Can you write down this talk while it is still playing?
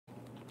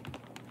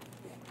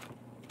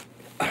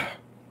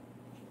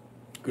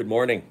Good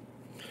morning.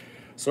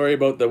 Sorry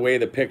about the way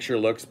the picture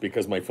looks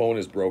because my phone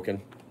is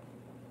broken.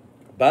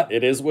 But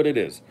it is what it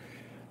is.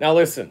 Now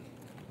listen,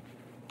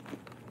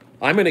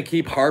 I'm going to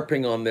keep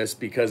harping on this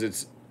because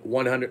it's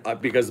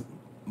 100 because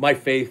my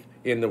faith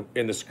in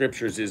the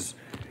scriptures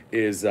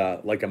is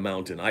like a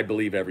mountain. I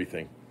believe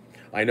everything.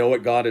 I know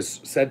what God has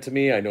said to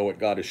me, I know what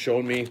God has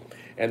shown me,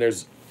 and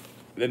there's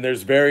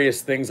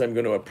various things I'm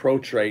going to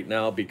approach right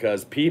now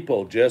because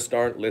people just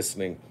aren't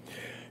listening.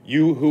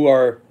 You who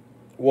are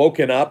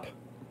woken up,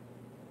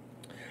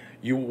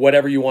 you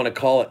whatever you want to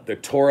call it, the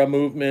Torah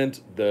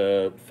movement,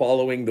 the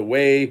following the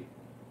way,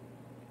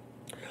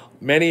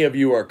 many of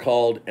you are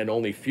called and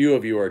only few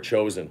of you are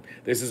chosen.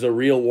 This is a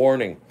real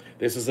warning.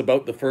 This is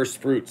about the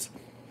first fruits.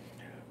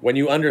 When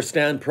you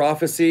understand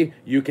prophecy,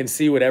 you can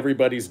see what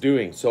everybody's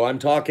doing. So I'm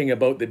talking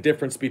about the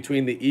difference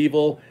between the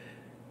evil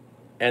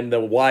and the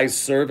wise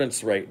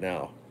servants right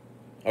now.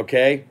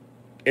 Okay?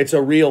 It's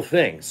a real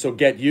thing, so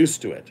get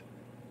used to it.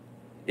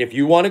 If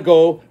you want to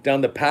go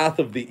down the path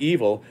of the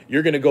evil,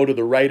 you're going to go to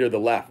the right or the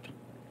left.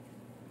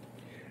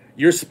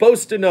 You're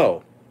supposed to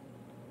know.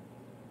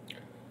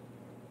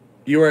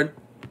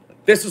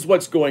 This is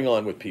what's going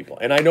on with people.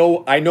 And I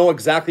know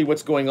exactly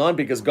what's going on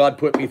because God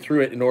put me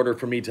through it in order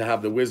for me to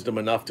have the wisdom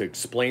enough to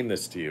explain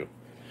this to you.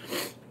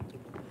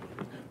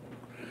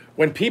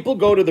 When people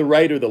go to the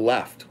right or the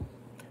left,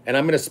 and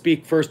I'm going to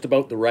speak first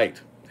about the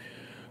right,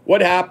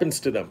 what happens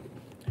to them?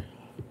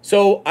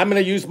 So I'm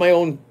going to use my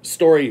own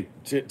story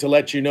to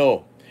let you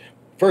know.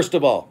 First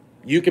of all,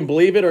 you can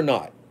believe it or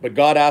not, but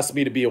God asked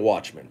me to be a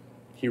watchman.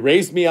 He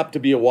raised me up to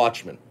be a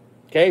watchman.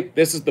 Okay?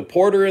 This is the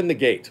porter in the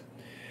gate.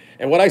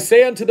 And what I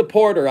say unto the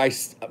porter,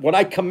 what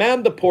I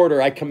command the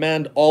porter, I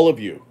command all of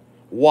you.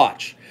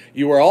 Watch.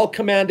 You are all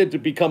commanded to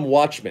become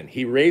watchmen.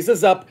 He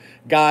raises up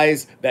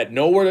guys that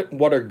know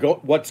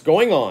what's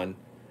going on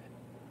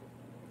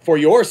for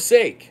your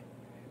sake,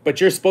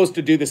 but you're supposed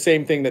to do the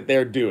same thing that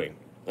they're doing.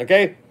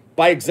 Okay?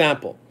 By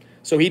example.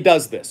 So he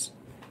does this.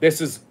 This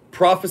is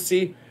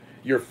prophecy.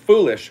 You're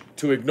foolish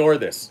to ignore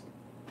this.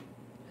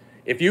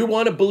 If you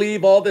want to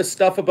believe all this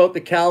stuff about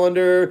the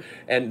calendar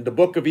and the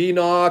book of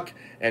Enoch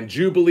and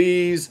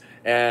Jubilees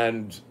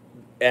and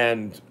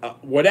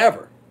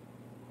whatever,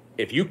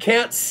 if you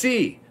can't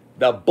see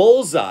the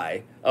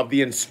bullseye of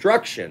the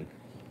instruction,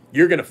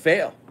 you're going to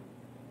fail.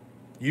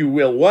 You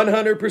will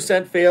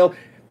 100% fail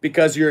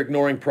because you're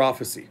ignoring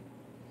prophecy.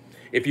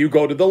 If you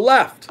go to the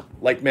left,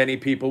 like many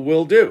people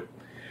will do,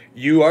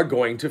 you are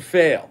going to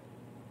fail.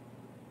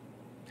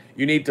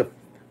 You need to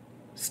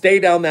stay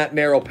down that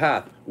narrow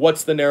path.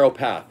 What's the narrow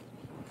path?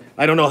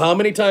 I don't know how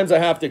many times I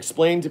have to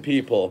explain to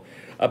people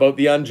about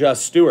the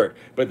unjust steward,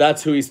 but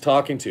that's who he's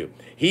talking to.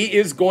 He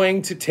is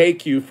going to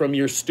take you from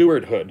your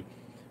stewardhood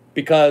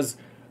because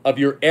of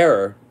your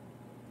error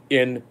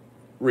in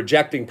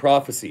rejecting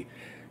prophecy.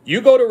 You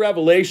go to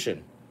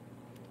Revelation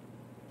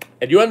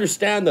and you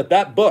understand that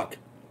that book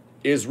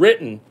is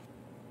written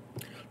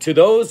to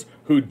those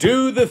who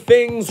do the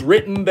things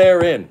written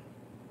therein.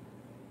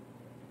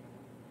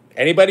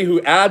 Anybody who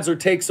adds or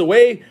takes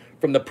away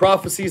from the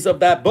prophecies of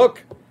that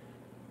book,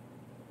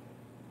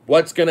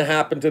 what's going to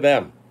happen to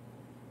them?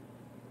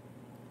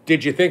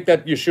 Did you think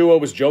that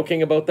Yeshua was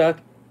joking about that?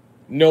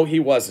 No, he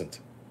wasn't.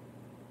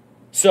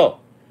 So,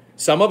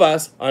 some of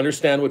us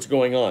understand what's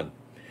going on.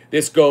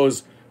 This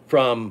goes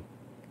from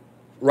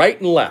right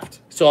and left.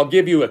 So I'll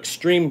give you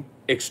extreme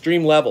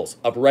levels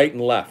of right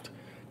and left.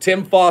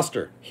 Tim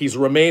Foster, he's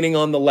remaining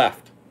on the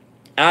left.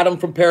 Adam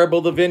from Parable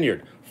of the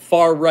Vineyard,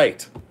 far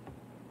right.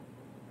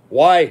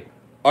 Why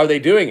are they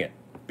doing it?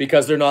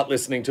 Because they're not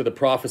listening to the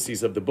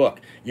prophecies of the book.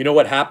 You know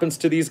what happens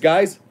to these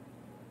guys?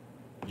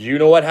 You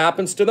know what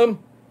happens to them?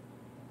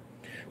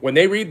 When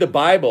they read the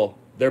Bible,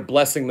 they're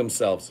blessing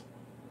themselves.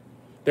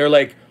 They're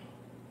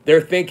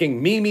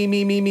thinking me, me,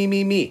 me, me, me,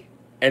 me, me,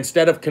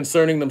 instead of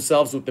concerning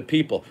themselves with the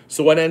people.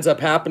 So what ends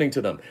up happening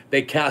to them?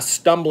 They cast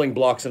stumbling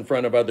blocks in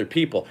front of other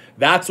people.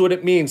 That's what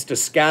it means to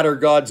scatter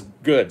God's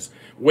goods.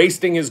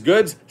 Wasting his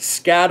goods,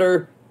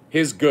 scatter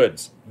his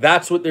goods.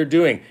 That's what they're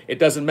doing. It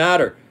doesn't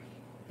matter.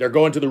 They're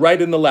going to the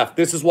right and the left.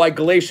 This is why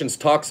Galatians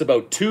talks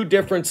about two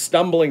different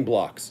stumbling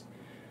blocks.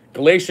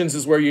 Galatians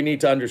is where you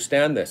need to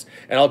understand this.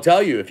 And I'll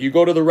tell you, if you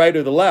go to the right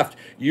or the left,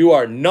 you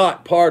are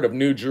not part of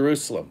New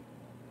Jerusalem.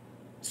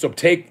 So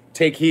take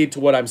heed to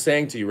what I'm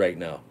saying to you right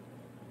now.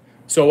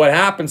 So what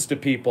happens to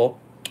people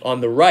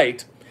on the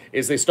right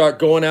is they start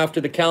going after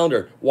the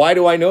calendar. Why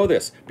do I know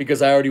this?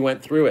 Because I already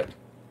went through it.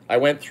 I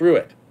went through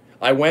it.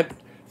 I went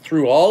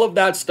through all of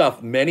that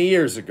stuff many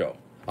years ago.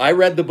 I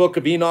read the book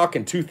of Enoch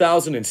in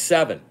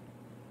 2007.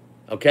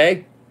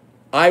 Okay?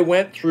 I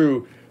went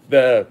through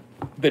the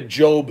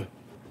Job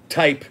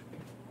type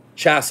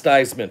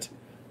chastisement.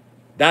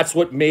 That's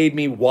what made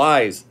me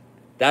wise.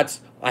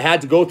 I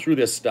had to go through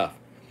this stuff.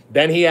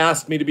 Then he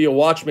asked me to be a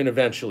watchman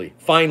eventually,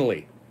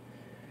 finally.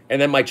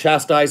 And then my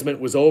chastisement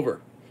was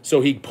over.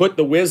 So he put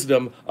the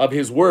wisdom of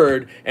his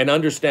word and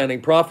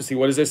understanding prophecy.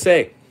 What does it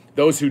say?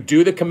 Those who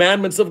do the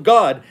commandments of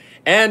God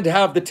and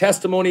have the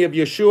testimony of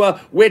Yeshua,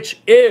 which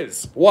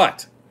is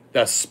what?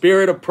 The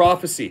spirit of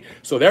prophecy.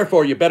 So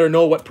therefore, you better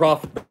know what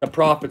the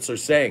prophets are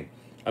saying.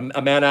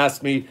 A man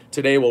asked me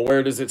today, well,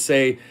 where does it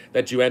say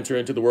that you enter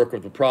into the work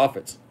of the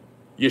prophets?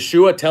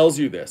 Yeshua tells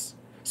you this.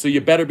 So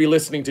you better be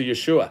listening to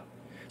Yeshua.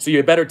 So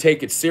you better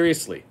take it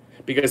seriously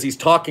because he's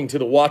talking to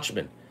the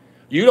watchmen.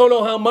 You don't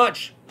know how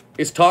much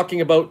is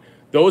talking about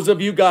those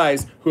of you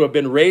guys who have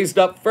been raised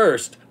up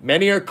first.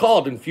 Many are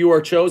called and few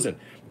are chosen.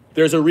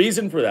 There's a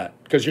reason for that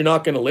because you're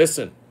not going to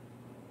listen.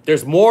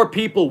 There's more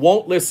people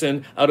won't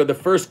listen out of the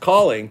first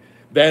calling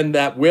than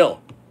that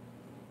will.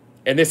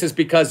 And this is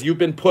because you've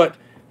been put,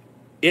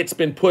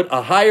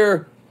 a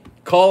higher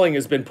calling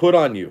has been put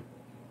on you.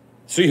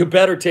 So you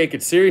better take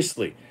it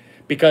seriously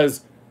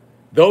because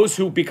those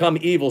who become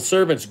evil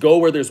servants go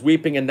where there's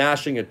weeping and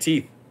gnashing of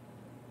teeth.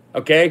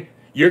 Okay?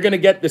 You're going to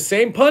get the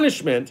same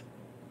punishment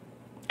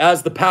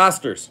as the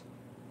pastors.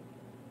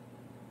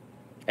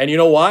 And you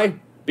know why?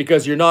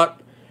 Because you're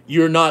not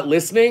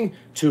listening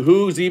to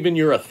who's even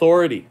your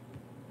authority.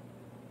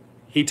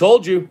 He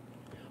told you,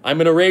 I'm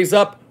going to raise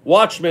up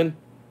watchmen.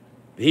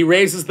 He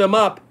raises them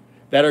up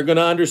that are going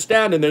to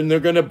understand, and then they're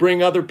going to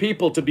bring other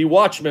people to be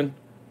watchmen.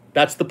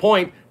 That's the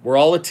point. We're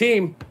all a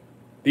team.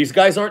 These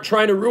guys aren't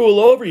trying to rule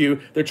over you.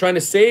 They're trying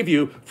to save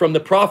you from the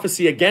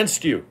prophecy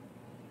against you.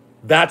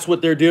 That's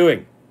what they're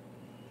doing.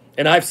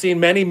 And I've seen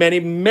many, many,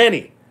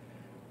 many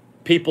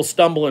people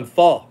stumble and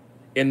fall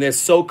in this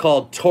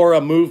so-called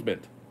Torah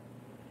movement.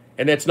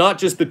 And it's not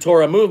just the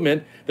Torah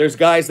movement. There's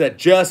guys that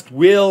just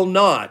will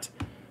not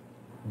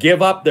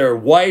give up their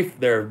wife,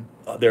 their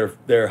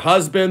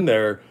husband,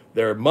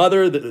 their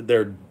mother,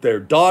 their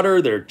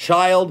daughter, their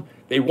child.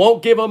 They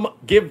won't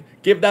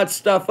give that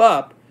stuff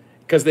up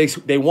because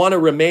they want to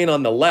remain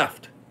on the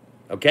left.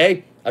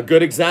 Okay? A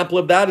good example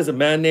of that is a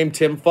man named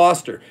Tim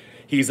Foster.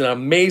 He's an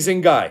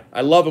amazing guy.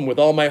 I love him with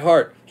all my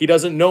heart. He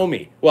doesn't know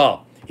me.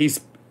 Well,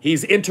 he's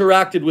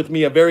interacted with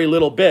me a very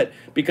little bit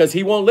because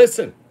he won't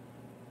listen.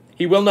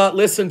 He will not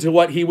listen to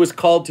what he was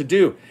called to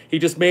do. He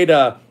just made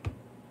a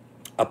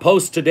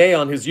post today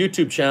on his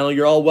YouTube channel.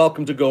 You're all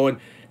welcome to go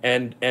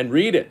and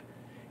read it.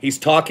 He's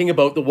talking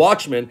about the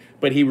watchman,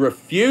 but he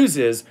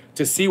refuses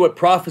to see what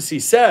prophecy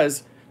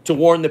says to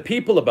warn the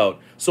people about.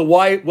 So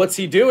what's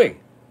he doing?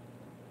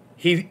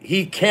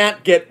 He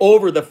can't get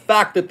over the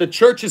fact that the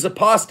church is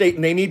apostate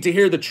and they need to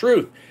hear the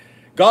truth.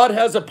 God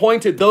has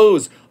appointed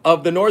those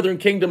of the northern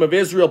kingdom of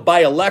Israel by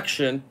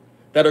election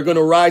that are going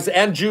to rise,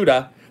 and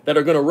Judah, that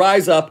are going to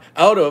rise up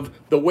out of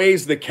the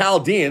ways the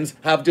Chaldeans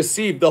have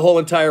deceived the whole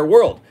entire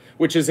world,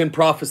 which is in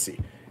prophecy.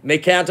 And they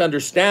can't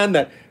understand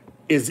that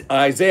is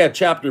Isaiah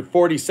chapter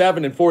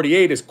 47 and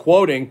 48 is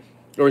quoting,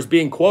 or is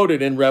being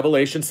quoted in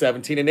Revelation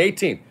 17 and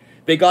 18.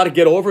 They got to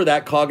get over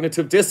that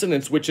cognitive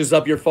dissonance, which is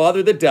of your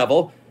father, the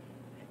devil,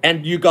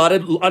 and you got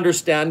to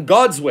understand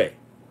God's way.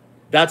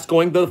 That's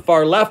going to the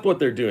far left, what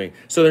they're doing.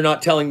 So they're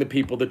not telling the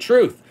people the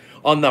truth.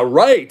 On the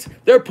right,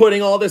 they're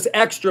putting all this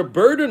extra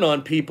burden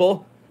on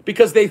people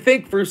because they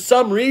think for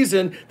some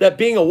reason that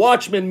being a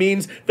watchman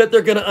means that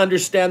they're going to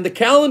understand the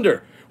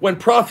calendar. When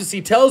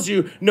prophecy tells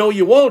you, no,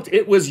 you won't.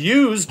 It was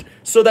used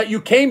so that you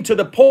came to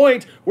the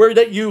point where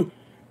you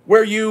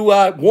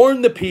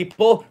warn the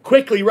people,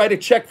 quickly write a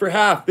check for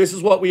half. This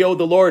is what we owe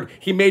the Lord.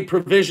 He made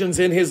provisions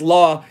in his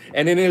law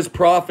and in his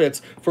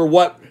prophets for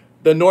what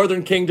the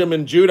northern kingdom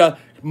and Judah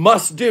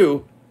must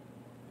do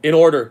in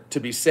order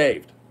to be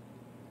saved.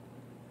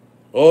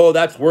 Oh,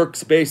 that's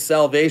works-based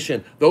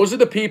salvation. Those are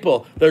the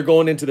people that are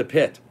going into the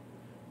pit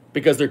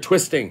because they're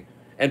twisting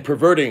and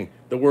perverting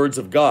the words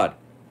of God.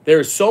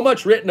 There's so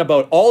much written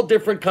about all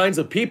different kinds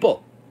of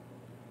people.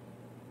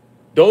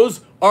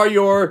 Those are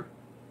your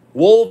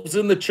wolves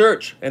in the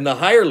church and the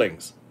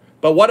hirelings.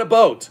 But what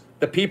about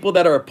the people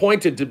that are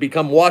appointed to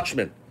become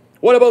watchmen?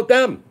 What about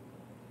them?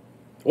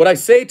 What I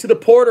say to the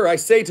porter, I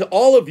say to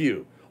all of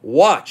you,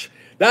 watch.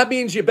 That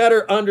means you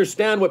better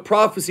understand what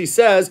prophecy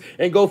says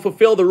and go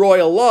fulfill the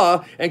royal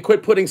law and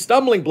quit putting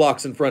stumbling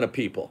blocks in front of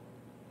people.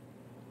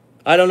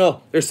 I don't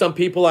know. There's some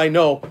people I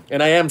know,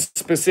 and I am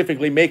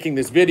specifically making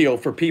this video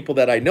for people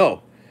that I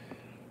know.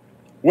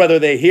 Whether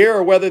they hear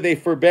or whether they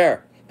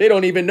forbear. They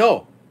don't even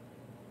know.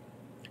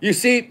 You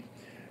see,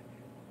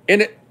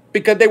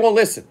 because they won't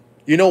listen.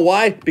 You know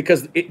why?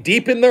 Because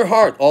deep in their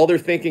heart, all they're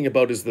thinking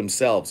about is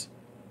themselves.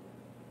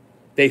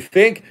 They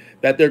think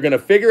that they're going to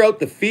figure out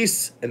the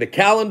feasts and the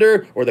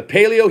calendar or the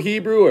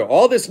Paleo-Hebrew or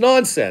all this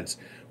nonsense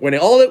when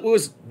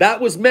that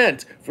was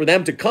meant for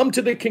them to come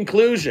to the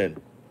conclusion,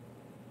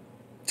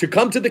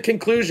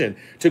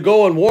 to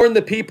go and warn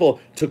the people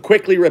to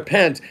quickly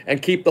repent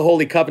and keep the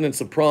holy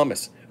covenants of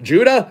promise.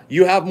 Judah,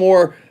 you have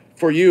more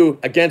for you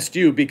against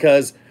you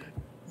because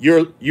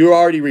you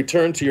already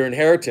returned to your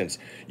inheritance.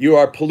 You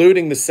are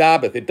polluting the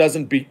Sabbath.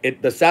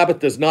 The Sabbath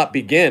does not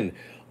begin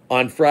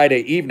on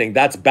Friday evening.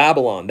 That's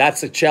Babylon. That's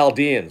the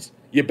Chaldeans.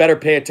 You better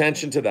pay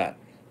attention to that.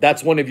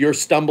 That's one of your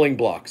stumbling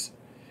blocks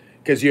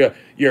because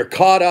you're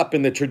caught up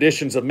in the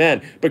traditions of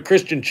men. But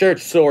Christian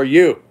church, so are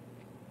you.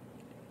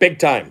 Big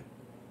time.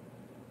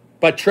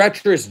 But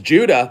treacherous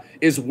Judah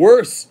is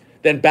worse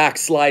than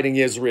backsliding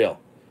Israel.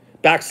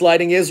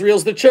 Backsliding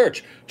Israel's the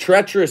church.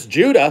 Treacherous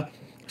Judah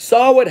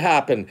saw what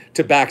happened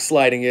to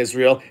backsliding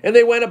Israel, and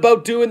they went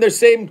about doing their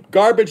same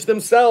garbage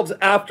themselves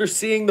after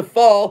seeing the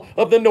fall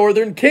of the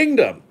northern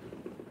kingdom.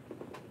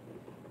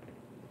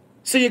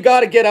 So you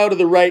got to get out of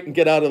the right and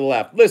get out of the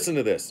left. Listen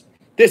to this.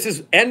 This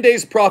is end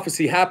days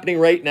prophecy happening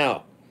right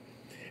now.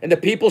 And the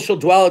people shall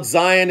dwell at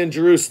Zion and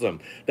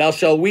Jerusalem. Thou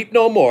shalt weep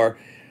no more.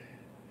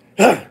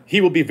 He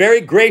will be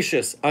very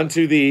gracious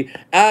unto thee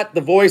at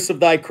the voice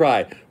of thy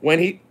cry. When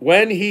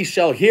he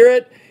shall hear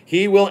it,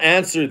 he will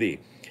answer thee.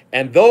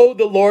 And though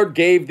the Lord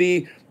gave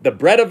thee the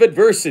bread of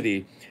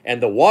adversity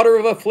and the water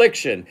of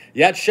affliction,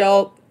 yet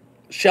shall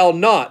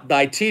not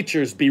thy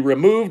teachers be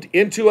removed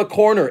into a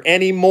corner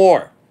any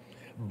more.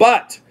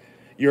 But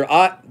your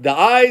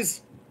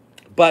eyes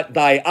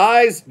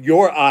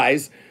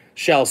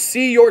shall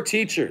see your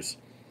teachers,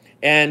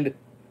 and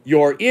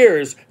your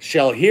ears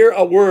shall hear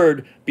a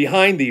word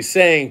behind thee,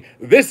 saying,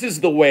 This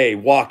is the way,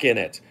 walk in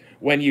it,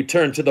 when you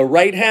turn to the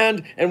right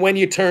hand and when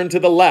you turn to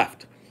the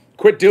left.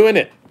 Quit doing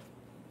it.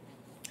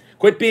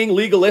 Quit being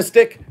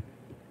legalistic.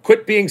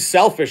 Quit being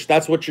selfish.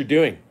 That's what you're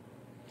doing.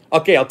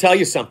 Okay, I'll tell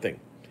you something.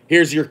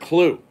 Here's your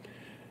clue.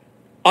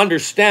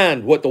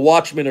 Understand what the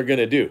watchmen are going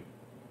to do.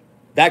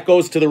 That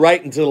goes to the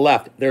right and to the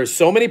left. There's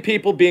so many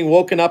people being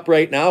woken up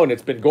right now, and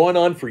it's been going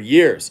on for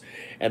years.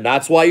 And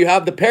that's why you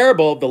have the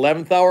parable of the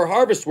 11th hour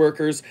harvest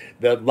workers.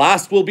 The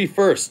last will be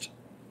first.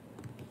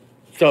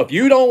 So if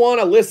you don't want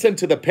to listen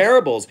to the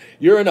parables,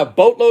 you're in a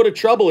boatload of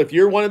trouble if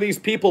you're one of these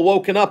people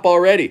woken up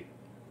already.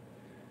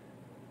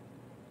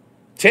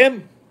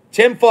 Tim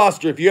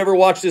Foster, if you ever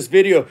watch this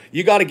video,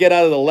 you got to get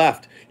out of the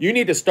left. You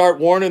need to start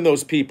warning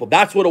those people.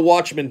 That's what a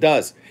watchman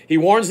does. He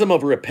warns them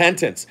of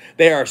repentance.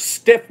 They are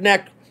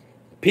stiff-necked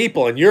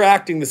people, and you're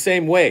acting the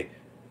same way.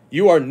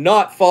 You are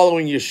not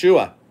following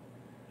Yeshua.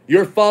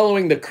 You're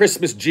following the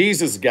Christmas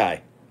Jesus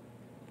guy.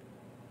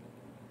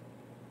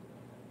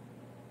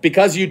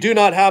 Because you do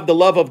not have the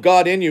love of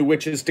God in you,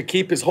 which is to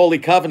keep his holy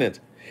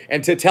covenant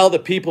and to tell the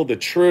people the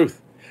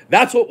truth.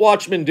 That's what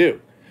watchmen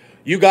do.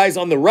 You guys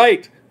on the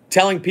right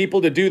telling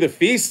people to do the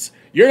feasts,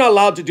 you're not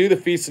allowed to do the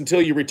feasts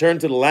until you return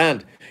to the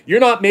land. You're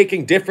not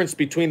making difference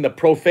between the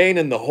profane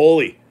and the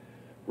holy.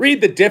 Read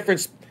the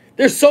difference.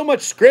 There's so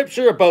much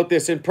scripture about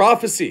this in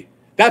prophecy.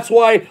 That's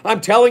why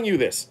I'm telling you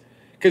this.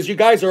 Because you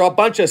guys are a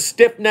bunch of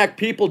stiff-necked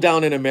people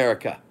down in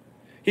America.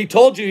 He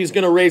told you he's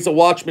going to raise a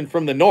watchman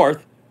from the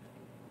north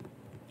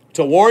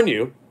to warn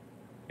you.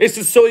 This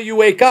is so you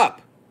wake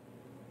up.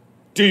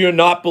 Do you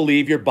not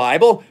believe your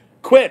Bible?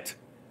 Quit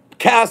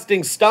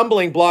casting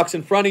stumbling blocks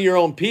in front of your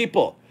own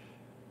people.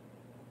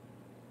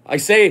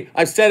 I've said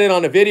it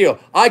on a video.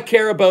 I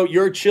care about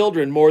your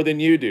children more than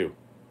you do.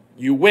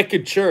 You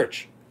wicked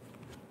church.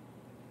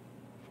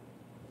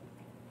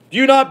 Do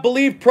you not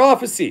believe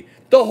prophecy?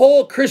 The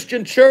whole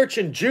Christian church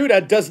in Judah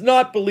does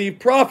not believe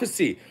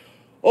prophecy.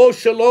 Oh,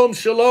 shalom,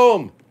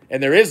 shalom.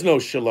 And there is no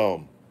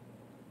shalom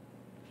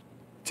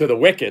to the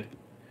wicked.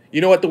 You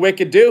know what the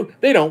wicked do?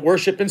 They don't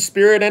worship in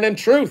spirit and in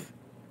truth.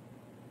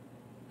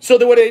 So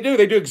what do?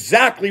 They do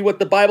exactly what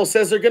the Bible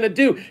says they're going to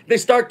do. They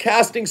start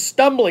casting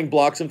stumbling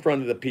blocks in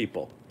front of the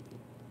people.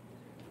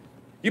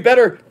 You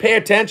better pay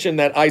attention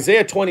that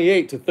Isaiah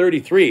 28 to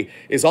 33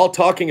 is all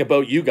talking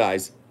about you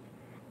guys.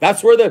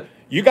 That's where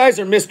you guys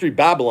are mystery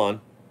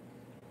Babylon.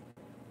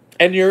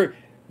 And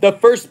the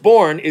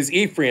firstborn is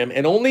Ephraim,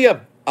 and only a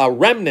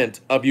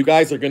remnant of you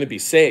guys are going to be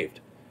saved.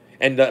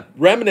 And the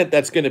remnant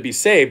that's going to be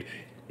saved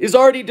is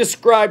already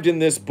described in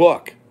this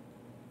book.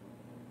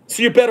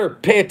 So you better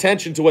pay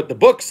attention to what the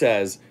book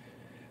says.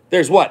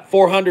 There's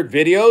 400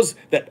 videos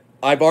that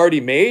I've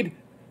already made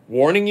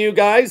warning you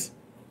guys.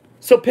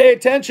 So pay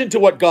attention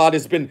to what God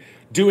has been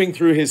doing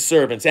through his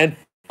servants and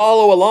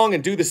follow along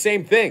and do the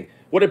same thing.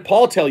 What did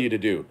Paul tell you to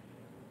do?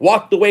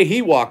 Walk the way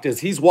he walked,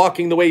 as he's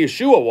walking the way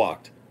Yeshua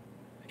walked.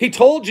 He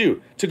told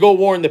you to go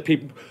warn the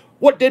people.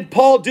 What did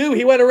Paul do?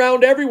 He went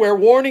around everywhere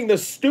warning the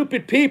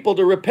stupid people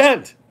to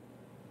repent.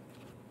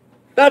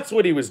 That's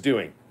what he was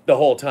doing the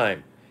whole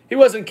time. He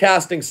wasn't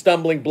casting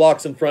stumbling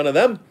blocks in front of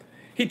them.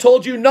 He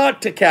told you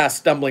not to cast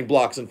stumbling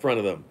blocks in front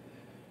of them.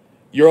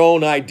 Your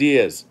own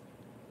ideas.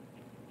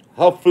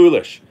 How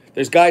foolish.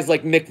 There's guys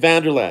like Nick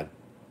Vanderland.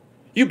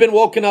 You've been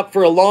woken up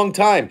for a long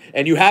time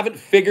and you haven't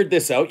figured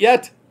this out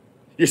yet?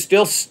 You're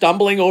still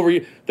stumbling over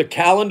the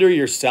calendar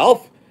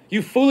yourself?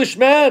 You foolish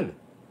man.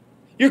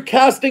 You're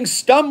casting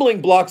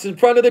stumbling blocks in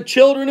front of the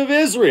children of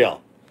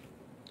Israel.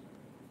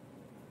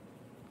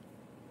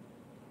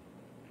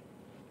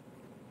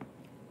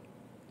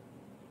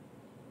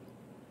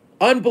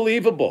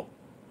 Unbelievable.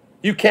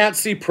 You can't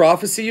see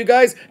prophecy, you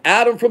guys?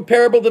 Adam from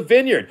Parable of the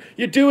Vineyard.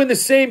 You're doing the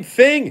same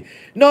thing.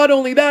 Not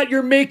only that,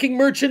 you're making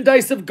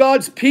merchandise of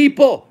God's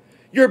people.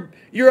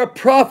 You're a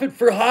prophet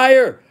for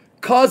hire,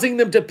 causing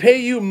them to pay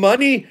you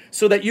money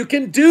so that you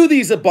can do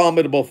these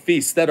abominable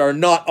feasts that are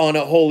not on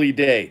a holy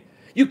day.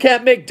 You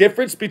can't make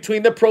difference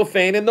between the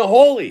profane and the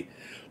holy.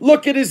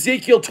 Look at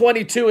Ezekiel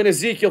 22 and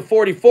Ezekiel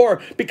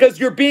 44 because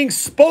you're being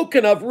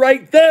spoken of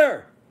right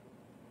there.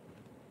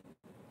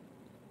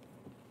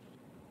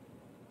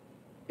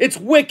 It's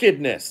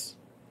wickedness.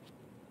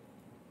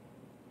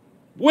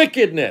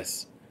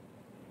 Wickedness.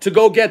 to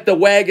go get the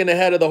wagon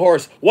ahead of the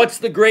horse. What's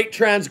the great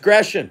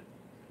transgression?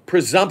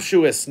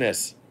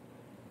 Presumptuousness.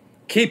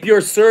 Keep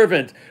your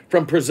servant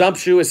from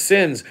presumptuous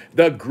sins,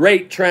 the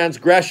great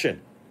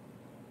transgression.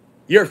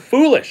 You're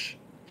foolish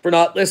for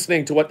not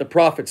listening to what the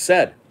prophet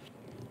said.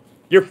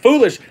 You're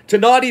foolish to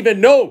not even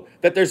know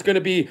that there's going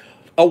to be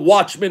a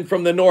watchman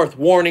from the north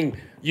warning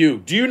you.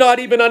 Do you not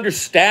even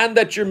understand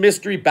that you're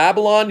mystery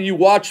Babylon, you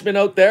watchmen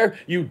out there?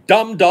 You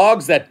dumb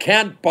dogs that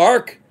can't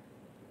bark?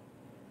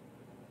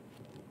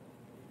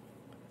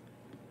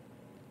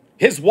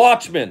 His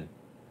watchman.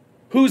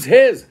 Who's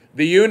his?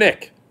 The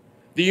eunuch.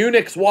 The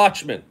eunuch's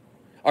watchmen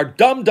are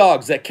dumb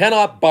dogs that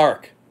cannot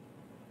bark.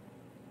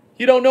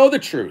 You don't know the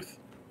truth.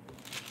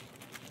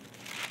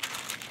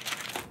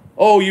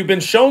 Oh, you've been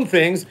shown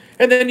things,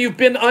 and then you've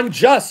been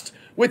unjust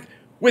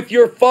with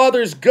your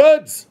father's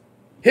goods,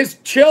 his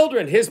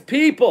children, his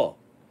people.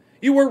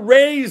 You were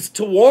raised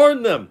to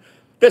warn them.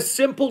 The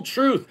simple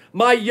truth.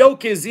 My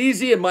yoke is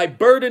easy and my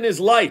burden is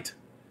light.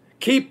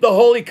 Keep the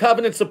holy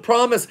covenants of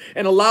promise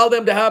and allow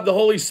them to have the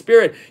Holy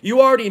Spirit.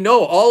 You already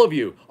know, all of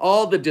you,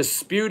 all the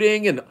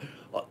disputing and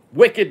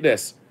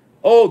wickedness.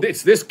 Oh,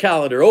 it's this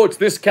calendar. Oh, it's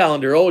this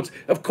calendar. Oh,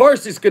 of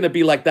course it's going to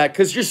be like that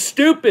because you're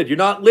stupid. You're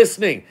not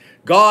listening.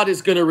 God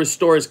is going to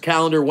restore his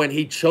calendar when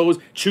he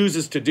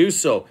chooses to do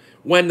so.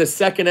 When the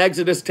second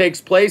Exodus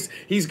takes place,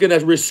 he's going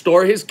to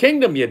restore his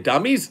kingdom, you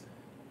dummies.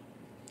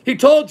 He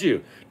told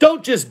you,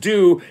 don't just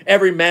do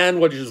every man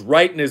what is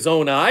right in his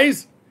own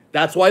eyes.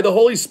 That's why the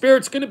Holy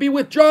Spirit's going to be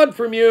withdrawn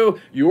from you.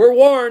 You were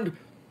warned.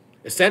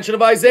 Ascension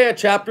of Isaiah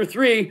chapter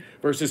 3,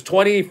 verses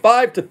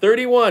 25 to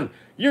 31.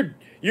 You're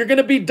going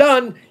to be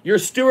done. Your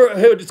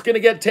stewardhood is going to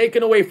get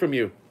taken away from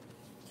you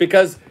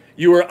because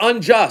you were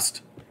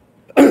unjust.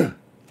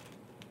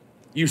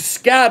 You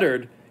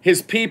scattered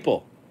his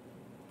people.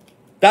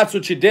 That's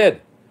what you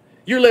did.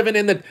 You're living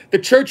in the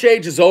church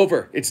age is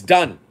over. It's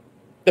done.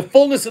 The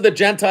fullness of the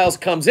Gentiles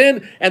comes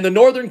in and the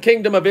northern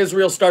kingdom of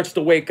Israel starts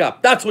to wake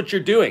up. That's what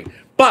you're doing.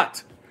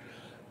 But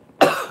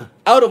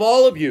out of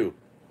all of you,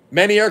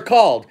 many are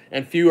called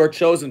and few are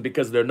chosen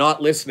because they're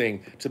not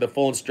listening to the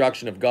full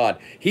instruction of God.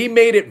 He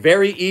made it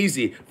very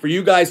easy for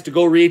you guys to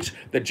go reach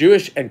the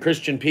Jewish and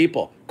Christian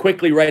people.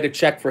 Quickly write a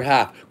check for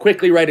half.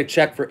 Quickly write a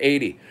check for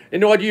 80.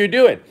 And what are you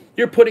doing?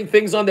 You're putting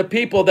things on the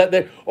people that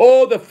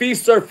the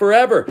feasts are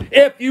forever.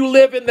 If you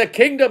live in the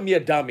kingdom, you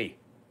dummy.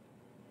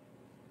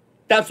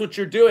 That's what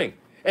you're doing.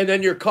 And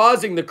then you're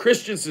causing the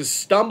Christians to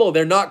stumble.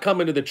 They're not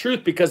coming to the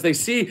truth because they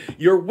see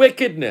your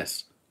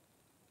wickedness.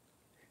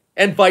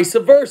 And vice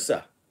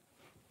versa.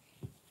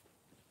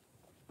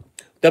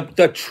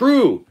 The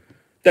true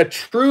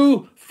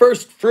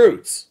first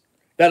fruits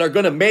that are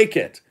going to make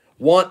it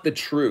want the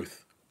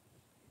truth.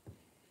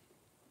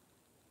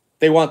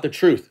 They want the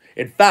truth.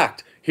 In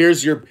fact,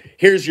 here's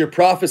your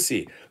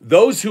prophecy.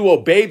 Those who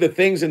obey the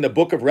things in the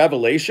book of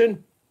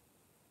Revelation,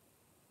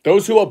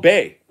 those who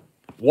obey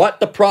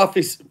what the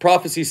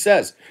prophecy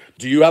says.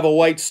 Do you have a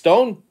white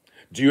stone?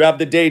 Do you have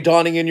the day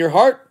dawning in your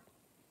heart?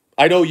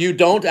 I know you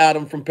don't,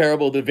 Adam from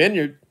Parable of the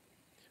Vineyard.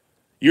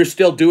 You're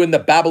still doing the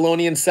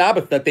Babylonian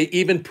Sabbath that they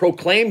even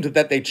proclaimed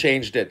that they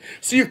changed it.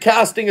 So you're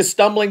casting a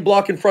stumbling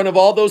block in front of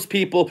all those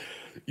people.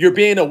 You're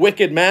being a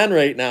wicked man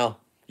right now.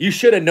 You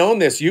should have known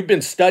this. You've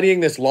been studying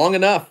this long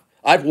enough.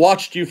 I've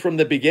watched you from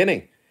the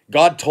beginning.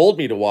 God told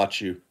me to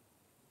watch you.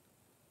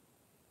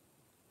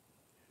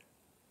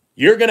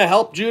 You're going to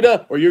help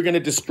Judah or you're going to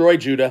destroy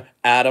Judah,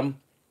 Adam.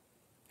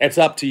 It's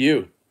up to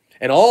you.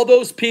 And all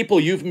those people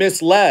you've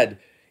misled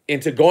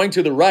into going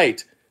to the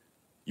right,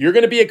 you're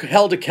going to be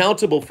held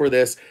accountable for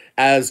this,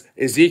 as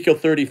Ezekiel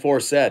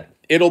 34 said.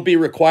 It'll be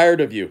required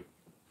of you.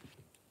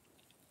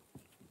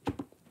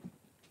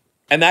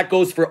 And that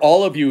goes for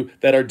all of you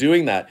that are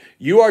doing that.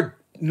 You are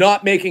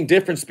not making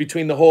difference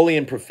between the holy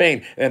and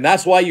profane. And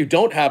that's why you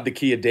don't have the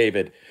key of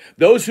David.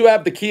 Those who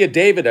have the key of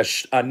David,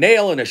 a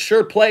nail in a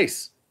sure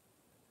place.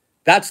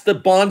 That's the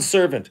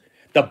bondservant.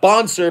 The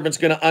bondservant's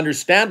going to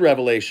understand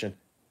Revelation,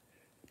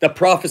 the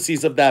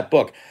prophecies of that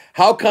book.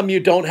 How come you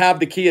don't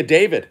have the key of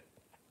David?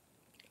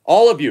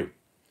 All of you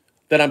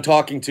that I'm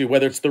talking to,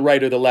 whether it's the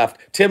right or the left.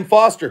 Tim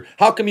Foster,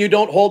 how come you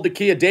don't hold the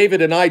key of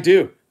David and I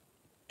do?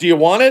 Do you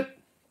want it?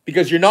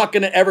 Because you're not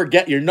going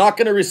to you're not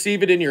going to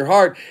receive it in your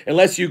heart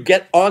unless you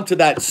get onto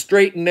that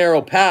straight and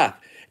narrow path.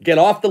 Get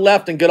off the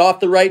left and get off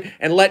the right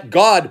and let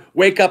God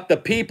wake up the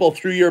people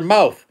through your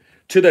mouth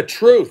to the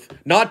truth,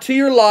 not to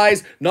your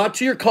lies, not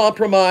to your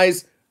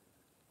compromise.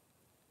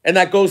 And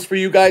that goes for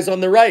you guys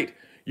on the right.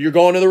 You're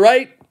going to the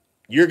right,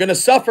 you're going to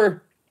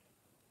suffer.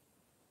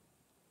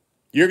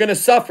 You're going to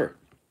suffer.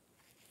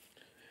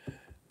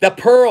 The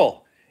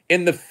pearl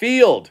in the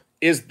field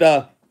is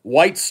the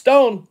white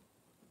stone.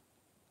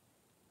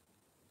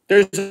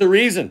 There's a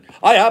reason.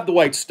 I have the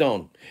white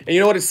stone. And you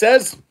know what it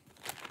says?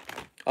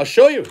 I'll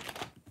show you.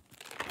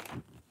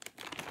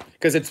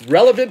 Because it's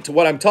relevant to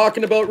what I'm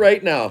talking about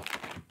right now.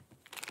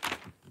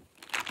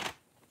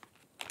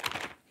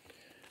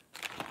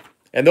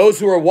 And those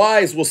who are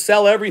wise will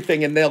sell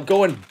everything and they'll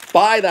go and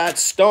buy that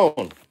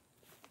stone.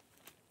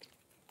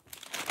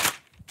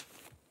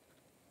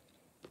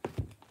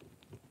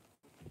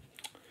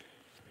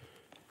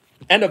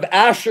 And of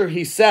Asher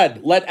he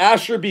said, let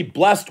Asher be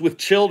blessed with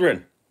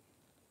children,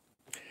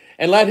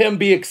 and let him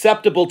be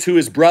acceptable to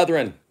his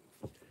brethren.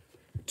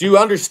 Do you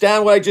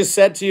understand what I just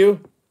said to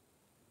you?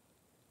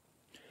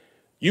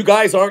 You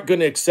guys aren't going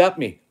to accept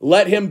me.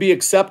 Let him be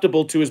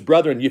acceptable to his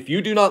brethren. If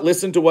you do not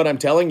listen to what I'm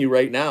telling you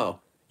right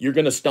now, you're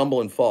going to stumble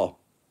and fall.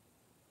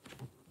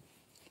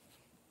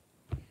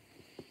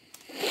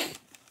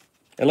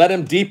 And let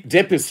him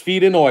dip his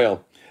feet in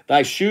oil.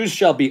 Thy shoes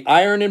shall be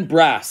iron and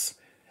brass.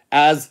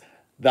 As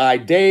thy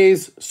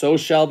days, so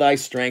shall thy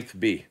strength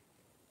be.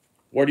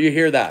 Where do you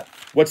hear that?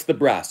 What's the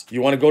brass?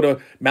 You want to go to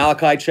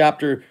Malachi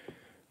chapter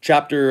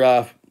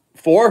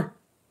 4?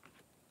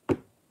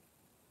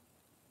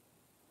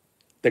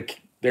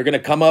 They're going to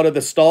come out of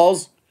the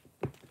stalls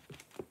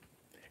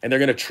and they're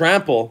going to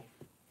trample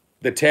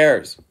the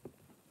tares.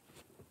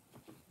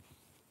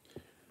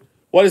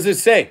 What does it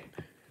say?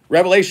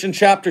 Revelation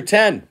chapter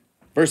 10,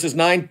 verses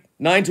 9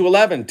 to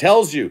 11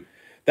 tells you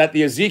that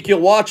the Ezekiel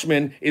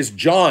watchman is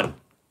John.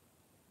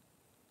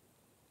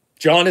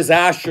 John is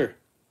Asher.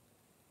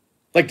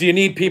 Like, do you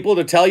need people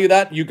to tell you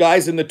that? You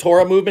guys in the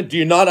Torah movement, do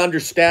you not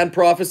understand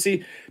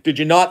prophecy? Did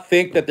you not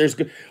think that there's,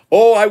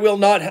 oh, I will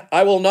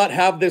not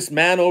have this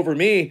man over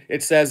me,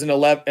 it says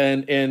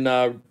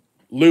in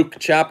Luke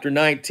chapter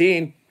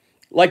 19.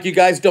 Like, you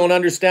guys don't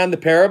understand the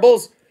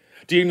parables?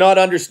 Do you not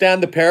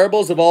understand the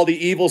parables of all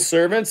the evil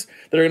servants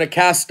that are going to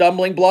cast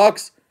stumbling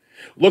blocks?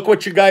 Look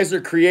what you guys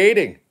are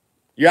creating.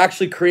 You're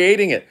actually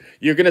creating it.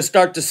 You're going to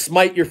start to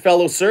smite your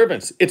fellow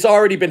servants. It's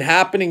already been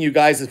happening. You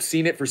guys have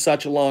seen it for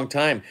such a long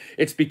time.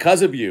 It's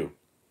because of you.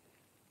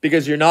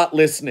 Because you're not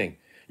listening.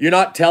 You're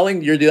not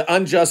telling. You're the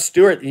unjust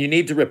steward and you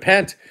need to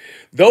repent.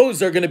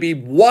 Those are going to be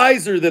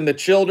wiser than the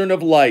children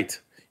of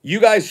light. You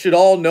guys should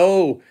all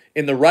know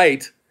in the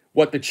right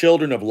what the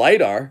children of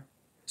light are.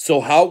 So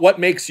what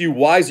makes you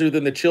wiser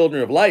than the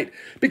children of light?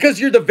 Because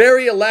you're the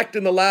very elect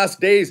in the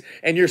last days,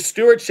 and your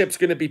stewardship's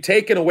going to be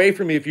taken away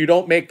from you if you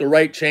don't make the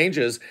right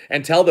changes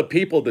and tell the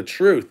people the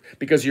truth,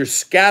 because you're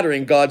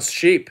scattering God's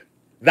sheep.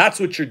 That's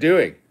what you're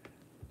doing.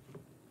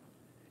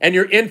 And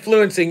you're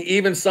influencing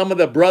even some of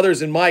the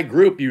brothers in my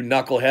group, you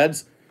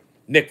knuckleheads.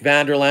 Nick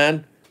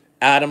Vanderland,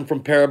 Adam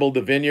from Parable of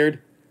the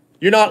Vineyard.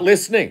 You're not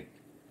listening.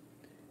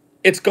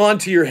 It's gone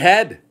to your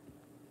head.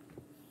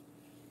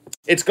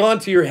 It's gone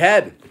to your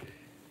head.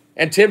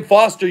 And Tim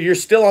Foster, you're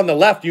still on the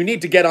left. You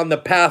need to get on the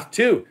path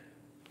too.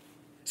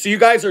 So you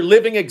guys are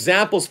living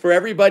examples for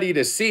everybody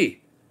to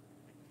see.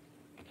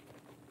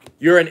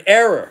 You're in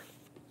error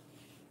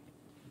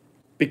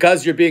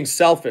because you're being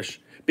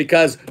selfish,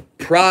 because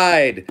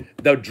pride,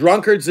 the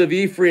drunkards of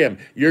Ephraim,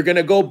 you're going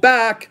to go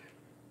back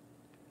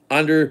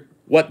under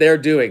what they're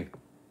doing.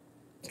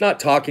 It's not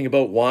talking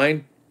about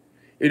wine.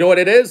 You know what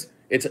it is?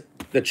 It's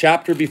the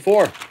chapter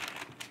before.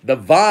 The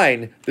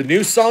vine, the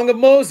new song of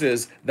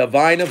Moses, the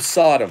vine of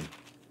Sodom.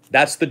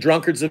 That's the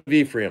drunkards of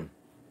Ephraim.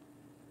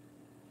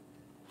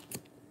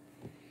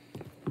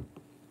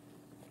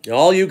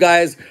 All you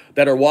guys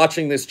that are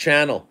watching this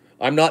channel,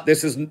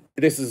 this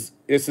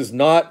is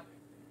not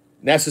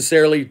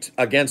necessarily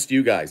against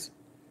you guys.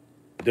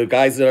 The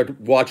guys that are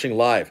watching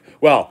live.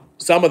 Well,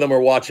 some of them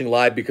are watching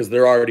live because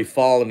they're already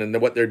fallen,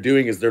 and what they're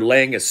doing is they're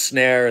laying a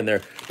snare and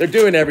they're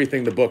doing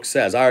everything the book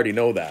says. I already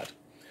know that.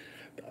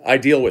 I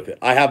deal with it.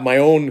 I have my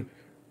own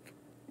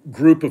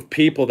group of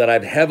people that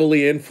I've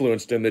heavily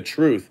influenced in the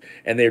truth,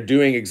 and they're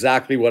doing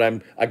exactly what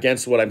I'm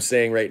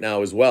saying right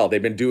now as well.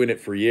 They've been doing it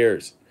for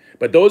years.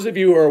 But those of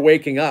you who are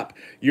waking up,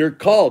 you're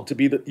called to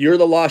be you're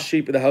the lost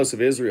sheep of the house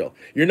of Israel.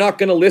 You're not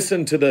going to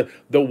listen to the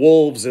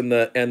wolves and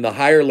the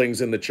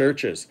hirelings in the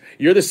churches.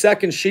 You're the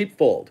second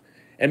sheepfold,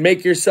 and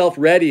make yourself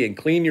ready and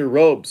clean your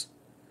robes.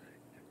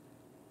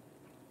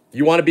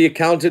 You want to be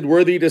accounted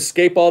worthy to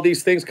escape all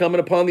these things coming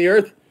upon the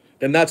earth?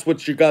 Then that's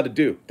what you got to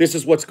do. This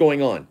is what's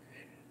going on.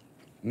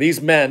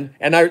 These men,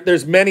 and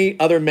there's many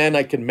other men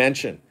I can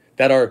mention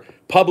that are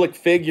public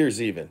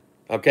figures even,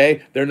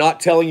 okay? They're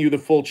not telling you the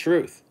full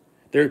truth.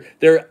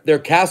 They're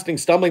casting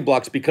stumbling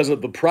blocks because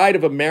of the pride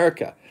of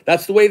America.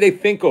 That's the way they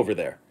think over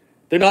there.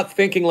 They're not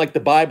thinking like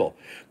the Bible.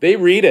 They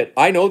read it.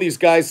 I know these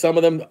guys, some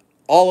of them,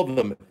 all of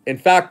them. In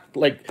fact,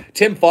 like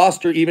Tim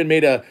Foster even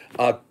made a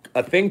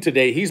thing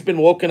today. He's been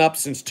woken up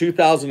since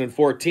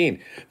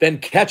 2014. Then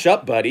catch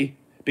up, buddy.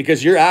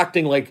 Because you're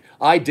acting like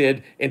I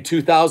did in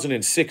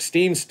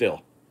 2016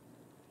 still.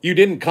 You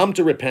didn't come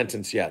to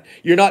repentance yet.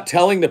 You're not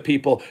telling the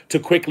people to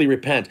quickly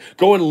repent.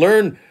 Go and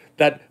learn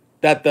that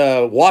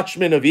the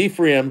watchman of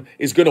Ephraim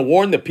is going to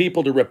warn the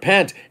people to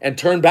repent and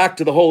turn back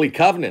to the Holy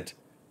Covenant.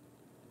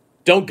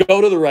 Don't go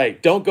to the right.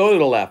 Don't go to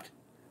the left.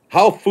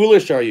 How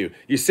foolish are you?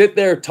 You sit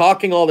there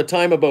talking all the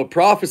time about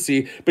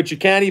prophecy, but you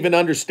can't even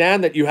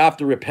understand that you have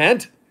to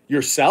repent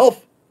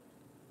yourself.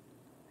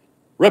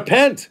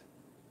 Repent.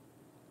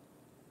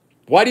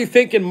 Why do you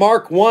think in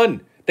Mark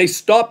 1, they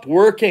stopped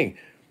working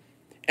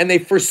and they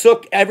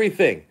forsook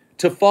everything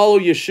to follow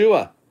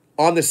Yeshua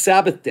on the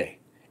Sabbath day?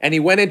 And he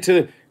went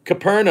into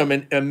Capernaum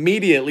and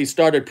immediately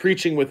started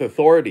preaching with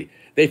authority.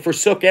 They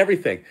forsook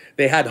everything.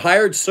 They had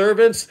hired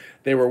servants.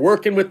 They were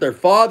working with their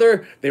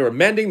father. They were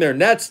mending their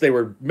nets. They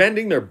were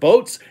mending their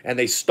boats. And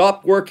they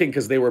stopped working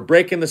because they were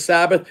breaking the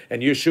Sabbath.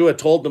 And Yeshua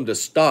told them to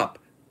stop.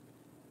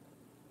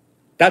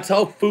 That's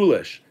how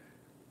foolish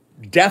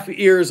deaf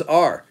ears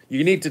are.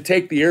 You need to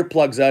take the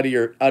earplugs out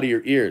of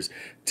your ears.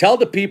 Tell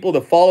the people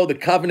to follow the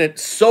covenant.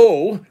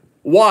 So,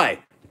 why?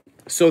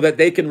 So that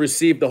they can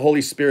receive the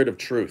Holy Spirit of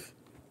truth.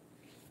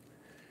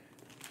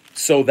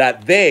 So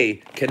that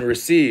they can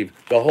receive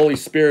the Holy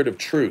Spirit of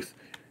truth.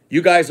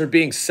 You guys are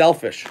being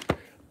selfish.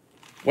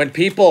 When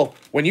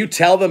you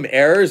tell them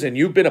errors and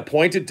you've been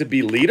appointed to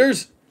be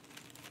leaders,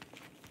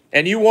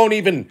 and you won't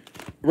even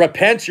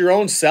repent your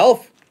own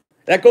self,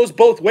 that goes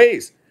both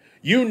ways.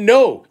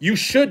 You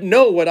should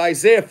know what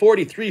Isaiah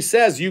 43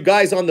 says, you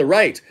guys on the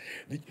right.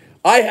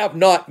 I have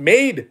not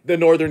made the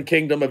northern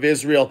kingdom of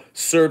Israel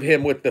serve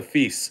him with the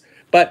feasts.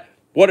 But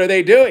what are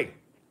they doing?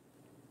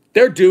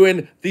 They're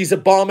doing these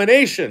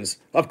abominations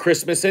of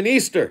Christmas and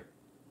Easter.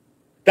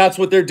 That's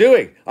what they're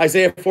doing.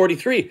 Isaiah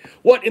 43.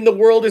 What in the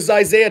world is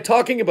Isaiah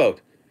talking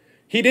about?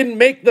 He didn't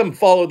make them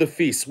follow the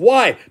feasts.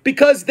 Why?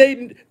 Because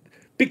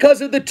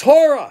of the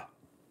Torah.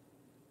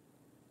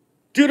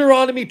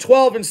 Deuteronomy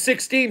 12 and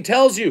 16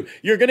 tells you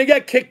you're going to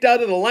get kicked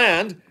out of the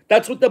land.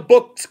 That's what the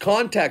book's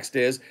context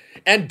is.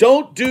 And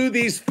don't do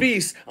these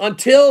feasts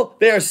until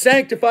they are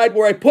sanctified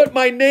where I put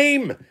my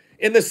name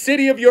in the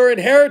city of your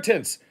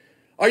inheritance.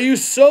 Are you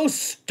so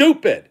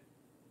stupid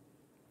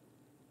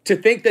to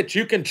think that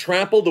you can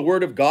trample the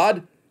word of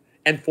God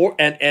and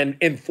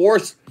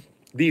enforce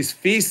these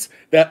feasts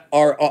that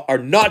are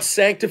not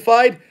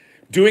sanctified,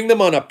 doing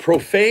them on a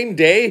profane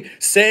day,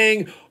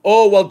 saying,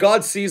 oh, well,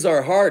 God sees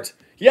our heart.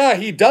 Yeah,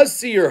 he does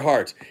see your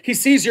heart. He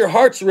sees your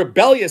heart's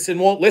rebellious and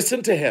won't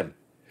listen to him.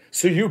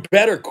 So you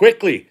better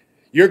quickly.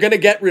 You're going to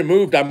get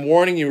removed. I'm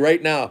warning you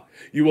right now.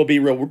 You will be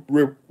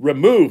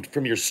removed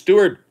from your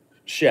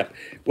stewardship.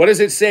 What does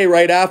it say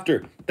right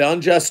after? The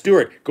unjust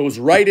steward goes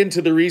right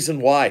into the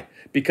reason why.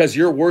 Because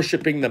you're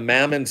worshiping the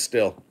mammon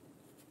still.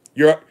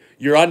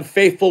 You're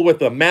unfaithful with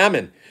the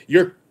mammon.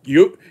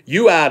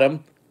 You,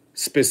 Adam,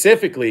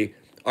 specifically,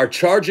 are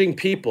charging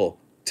people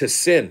to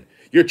sin.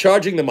 You're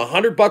charging them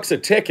 $100 a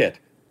ticket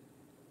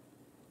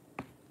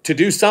to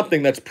do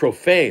something that's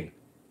profane.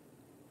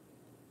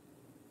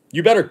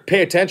 You better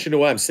pay attention to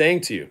what I'm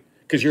saying to you,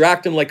 because you're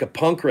acting like a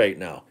punk right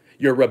now.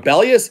 You're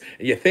rebellious,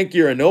 and you think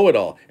you're a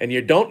know-it-all, and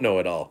you don't know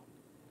it all.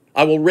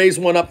 I will raise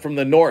one up from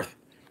the north.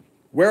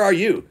 Where are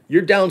you?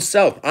 You're down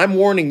south. I'm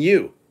warning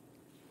you.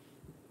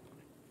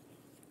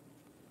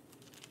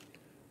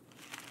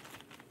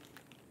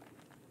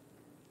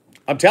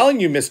 I'm telling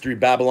you, Mystery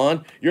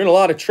Babylon, you're in a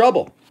lot of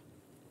trouble.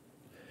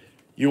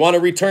 You want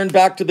to return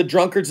back to the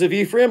drunkards of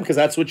Ephraim? Because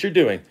that's what you're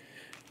doing.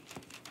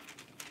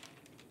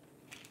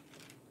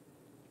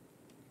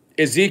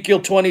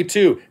 Ezekiel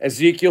 22,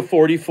 Ezekiel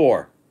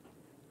 44.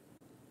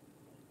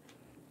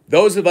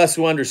 Those of us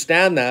who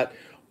understand that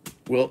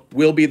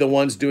will be the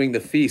ones doing the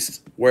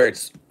feasts where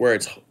it's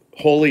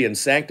holy and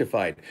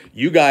sanctified.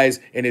 You guys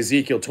in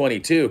Ezekiel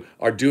 22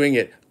 are doing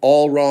it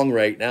all wrong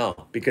right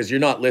now because you're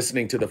not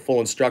listening to the full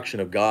instruction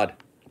of God.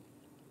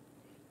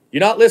 You're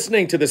not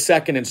listening to the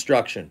second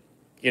instruction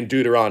in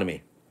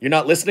Deuteronomy. You're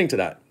not listening to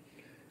that.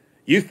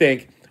 You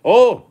think,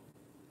 oh,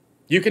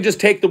 you can just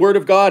take the word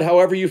of God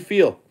however you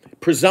feel.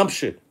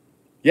 Presumption.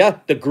 Yeah,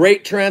 the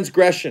great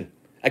transgression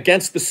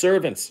against the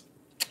servants.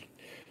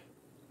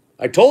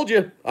 I told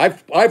you.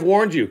 I've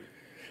warned you.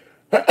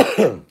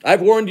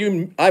 I've warned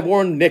you. I've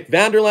warned Nick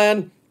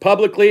Vanderland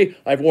publicly.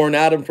 I've warned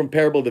Adam from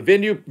Parable of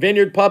the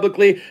Vineyard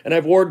publicly. And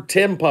I've warned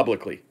Tim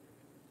publicly.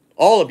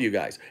 All of you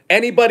guys.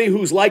 Anybody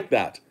who's like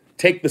that,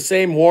 take the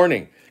same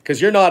warning.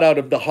 Because you're not out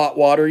of the hot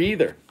water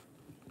either.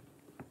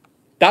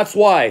 That's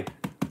why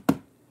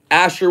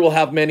Asher will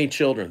have many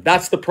children.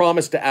 That's the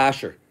promise to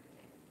Asher.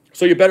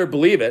 So you better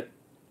believe it.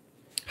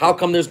 How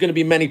come there's going to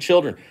be many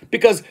children?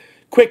 Because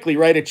quickly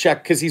write a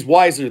check, because he's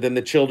wiser than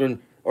the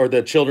children or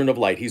the children of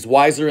light. He's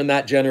wiser in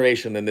that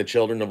generation than the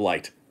children of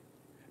light.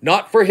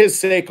 Not for his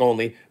sake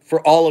only,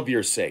 for all of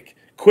your sake.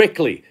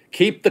 Quickly,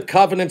 keep the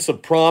covenants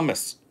of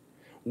promise.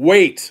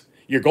 Wait.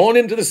 You're going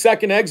into the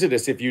second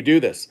Exodus if you do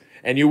this.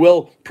 And you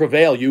will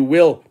prevail. You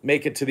will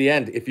make it to the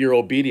end if you're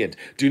obedient.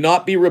 Do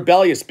not be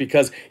rebellious,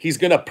 because he's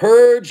going to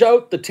purge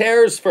out the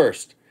tares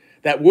first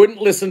that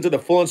wouldn't listen to the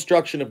full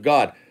instruction of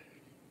God.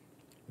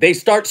 They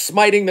start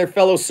smiting their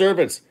fellow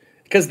servants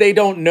because they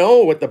don't know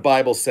what the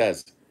Bible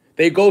says.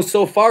 They go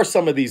so far,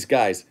 some of these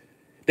guys.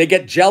 They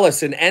get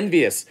jealous and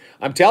envious.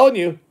 I'm telling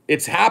you,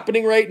 it's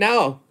happening right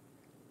now.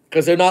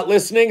 Because they're not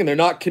listening and they're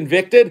not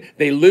convicted.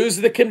 They lose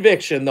the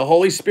conviction. The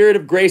Holy Spirit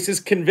of grace is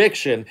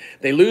conviction.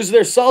 They lose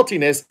their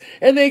saltiness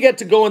and they get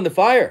to go in the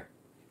fire.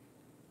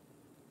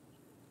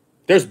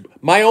 There's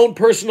my own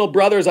personal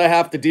brothers. I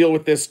have to deal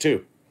with this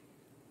too.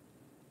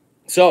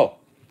 So,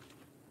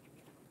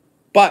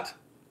 but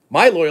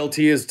my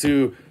loyalty is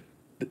to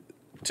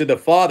the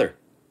Father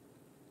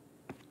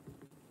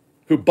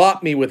who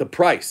bought me with a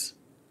price.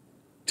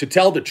 to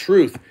tell the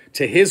truth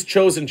to his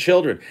chosen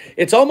children.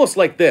 It's almost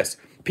like this.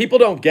 People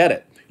don't get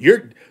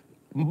it.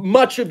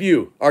 Much of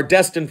you are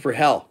destined for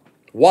hell.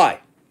 Why?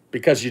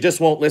 Because you just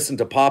won't listen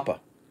to Papa.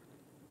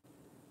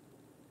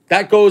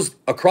 That goes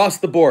across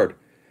the board.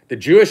 The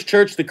Jewish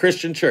church, the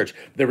Christian church.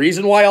 The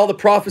reason why all the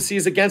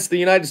prophecies against the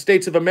United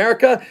States of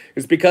America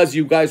is because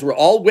you guys were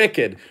all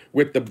wicked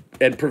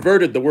and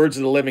perverted the words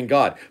of the living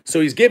God.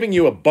 So he's giving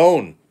you a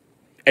bone.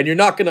 And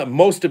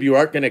most of you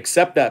aren't going to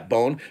accept that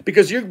bone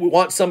because you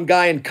want some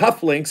guy in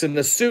cufflinks and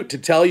a suit to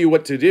tell you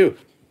what to do.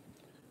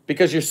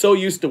 Because you're so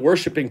used to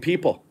worshiping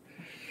people.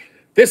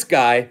 This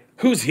guy,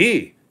 who's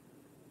he?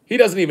 He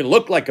doesn't even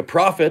look like a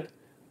prophet.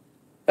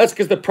 That's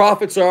because the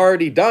prophets are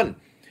already done.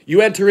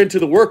 You enter into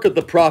the work of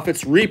the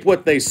prophets, reap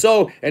what they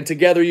sow, and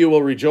together you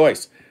will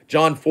rejoice.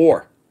 John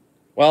 4.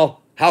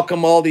 Well, how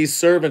come all these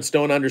servants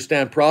don't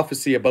understand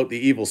prophecy about the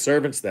evil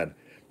servants then?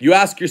 You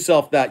ask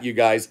yourself that, you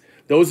guys.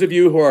 Those of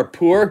you who are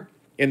poor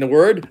in the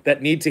word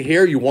that need to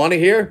hear, you want to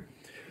hear,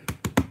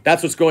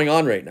 that's what's going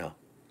on right now.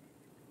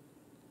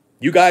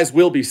 You guys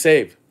will be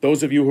saved.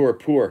 Those of you who are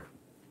poor,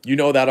 you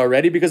know that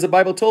already because the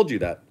Bible told you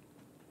that.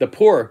 The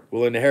poor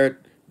will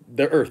inherit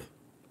the earth.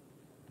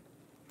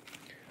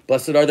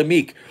 Blessed are the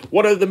meek.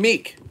 What are the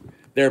meek?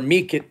 They're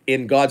meek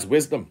in God's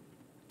wisdom.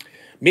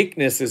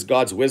 Meekness is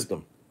God's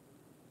wisdom.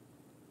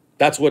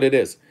 That's what it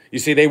is. You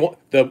see,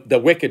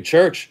 the wicked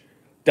church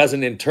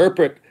doesn't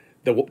interpret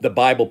the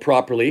Bible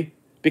properly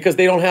because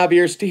they don't have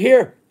ears to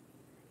hear.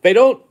 They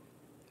don't.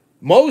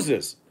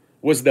 Moses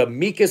was the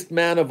meekest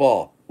man of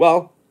all.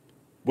 Well,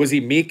 was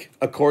he meek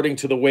according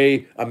to the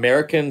way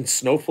American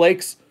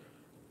snowflakes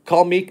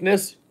call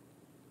meekness?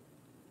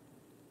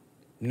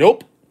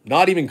 Nope,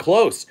 not even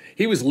close.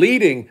 He was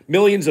leading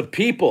millions of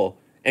people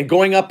and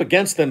going up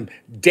against them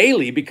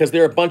daily because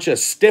they're a bunch of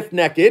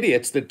stiff-necked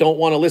idiots that don't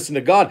want to listen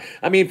to God.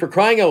 I mean, for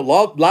crying out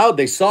loud,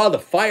 they saw the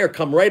fire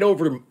come right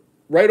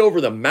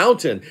over the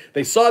mountain.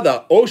 They saw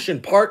the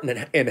ocean part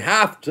in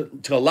half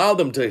to allow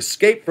them to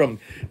escape from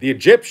the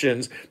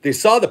Egyptians. They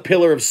saw the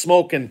pillar of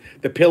smoke and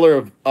the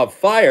pillar of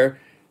fire,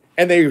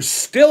 and they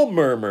still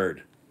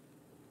murmured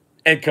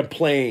and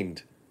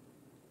complained.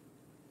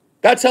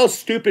 That's how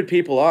stupid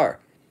people are.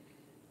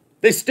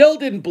 They still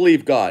didn't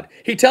believe God.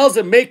 He tells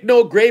them, make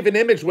no graven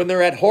image when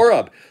they're at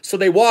Horeb. So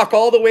they walk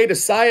all the way to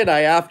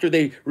Sinai after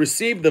they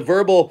receive the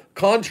verbal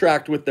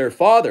contract with their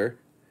father.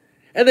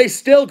 And they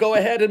still go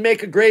ahead and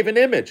make a graven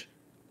image.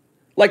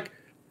 Like,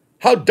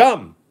 how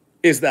dumb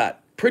is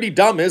that? Pretty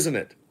dumb, isn't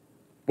it?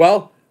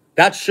 Well,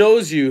 that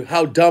shows you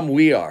how dumb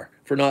we are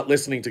for not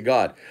listening to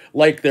God.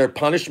 Like their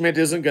punishment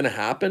isn't going to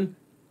happen.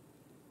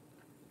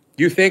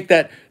 You think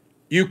that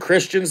you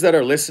Christians that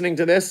are listening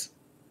to this,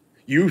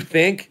 you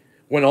think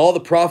when all the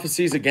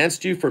prophecies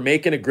against you for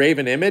making a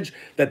graven image,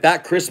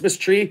 that Christmas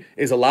tree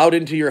is allowed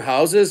into your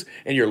houses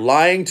and you're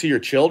lying to your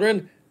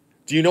children?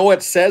 Do you know what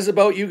it says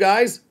about you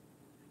guys?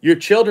 Your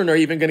children are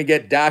even going to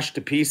get dashed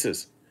to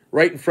pieces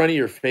right in front of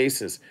your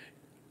faces.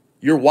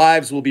 Your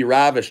wives will be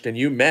ravished and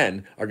you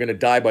men are going to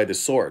die by the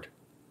sword.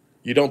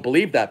 You don't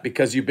believe that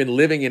because you've been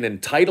living in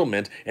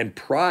entitlement and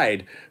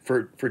pride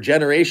for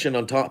generation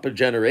on top of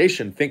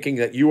generation, thinking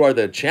that you are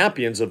the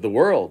champions of the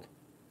world.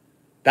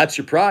 That's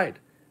your pride.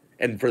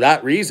 And for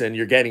that reason,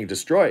 you're getting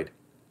destroyed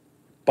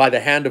by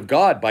the hand of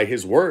God, by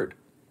his word.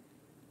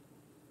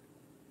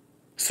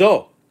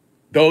 So,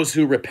 those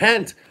who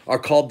repent are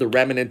called the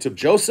remnant of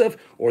Joseph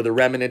or the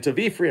remnant of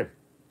Ephraim.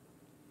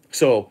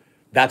 So,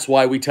 that's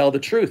why we tell the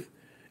truth.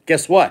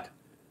 Guess what?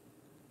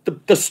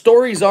 The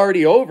story's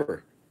already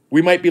over.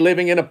 We might be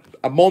living in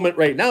a moment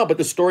right now, but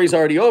the story's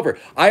already over.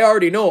 I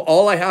already know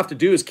all I have to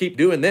do is keep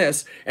doing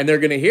this, and they're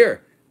going to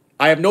hear.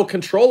 I have no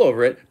control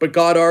over it, but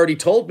God already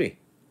told me.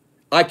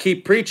 I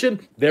keep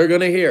preaching, they're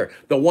going to hear.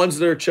 The ones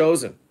that are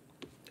chosen.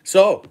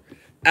 So,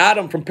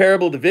 Adam from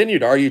Parable of the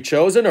Vineyard, are you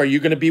chosen or are you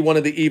going to be one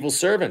of the evil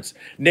servants?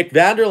 Nick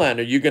Vanderland,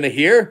 are you going to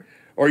hear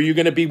or are you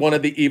going to be one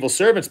of the evil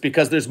servants?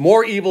 Because there's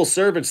more evil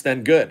servants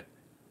than good.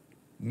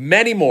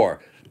 Many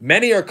more.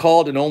 Many are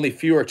called and only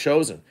few are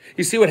chosen.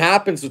 You see what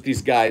happens with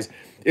these guys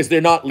is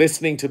they're not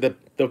listening to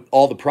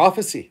all the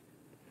prophecy.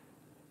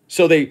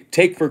 So they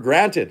take for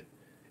granted.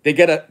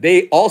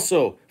 They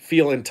also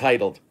feel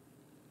entitled.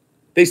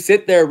 They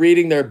sit there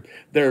reading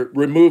their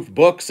removed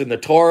books and the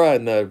Torah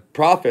and the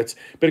prophets,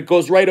 but it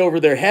goes right over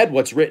their head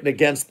what's written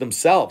against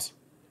themselves.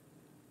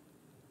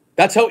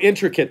 That's how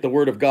intricate the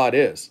word of God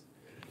is.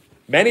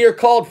 Many are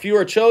called, few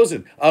are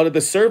chosen out of the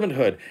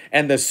servanthood.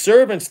 And the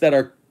servants that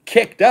are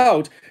kicked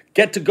out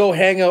get to go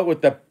hang out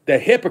with the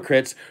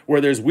hypocrites where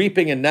there's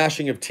weeping and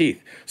gnashing of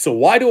teeth. So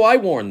why do I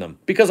warn them?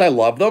 Because I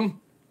love them.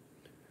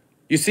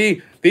 You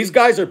see, these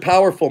guys are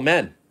powerful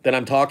men that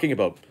I'm talking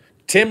about.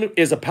 Tim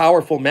is a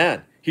powerful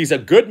man. He's a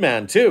good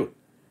man too,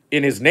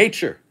 in his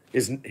nature,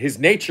 his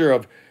nature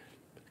of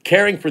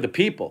caring for the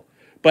people.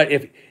 But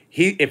if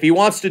he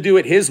wants to do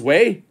it his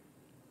way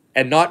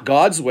and not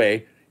God's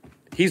way,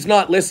 he's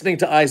not listening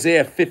to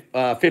Isaiah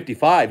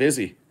 55, is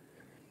he?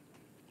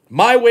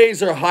 My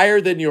ways are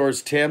higher than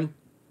yours, Tim.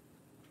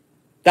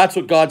 That's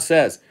what God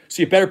says.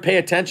 So you better pay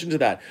attention to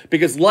that.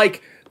 Because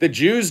like The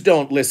Jews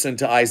don't listen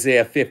to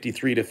Isaiah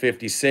 53 to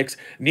 56.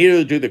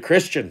 Neither do the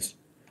Christians.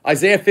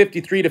 Isaiah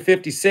 53 to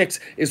 56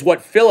 is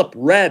what Philip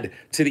read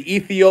to the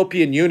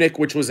Ethiopian eunuch,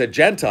 which was a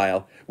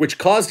Gentile, which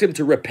caused him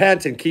to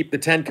repent and keep the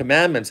 10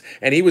 commandments.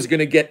 And he was going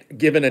to get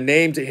given a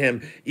name to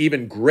him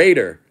even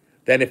greater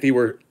than if he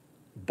were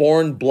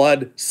born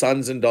blood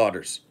sons and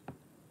daughters.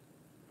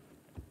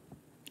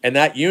 And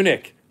that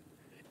eunuch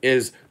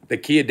is the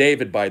key of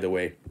David, by the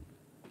way.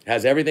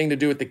 Has everything to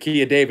do with the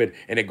key of David.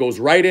 And it goes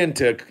right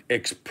into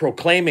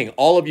proclaiming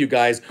all of you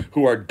guys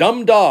who are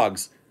dumb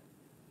dogs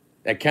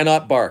that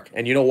cannot bark.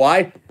 And you know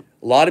why?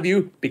 A lot of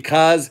you,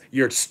 because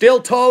you're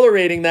still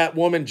tolerating that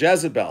woman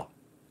Jezebel.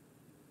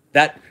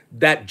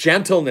 That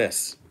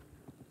gentleness.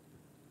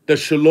 The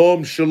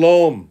shalom,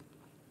 shalom.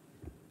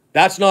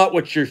 That's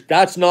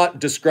not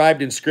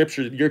described in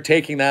Scripture. You're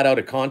taking that out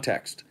of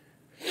context.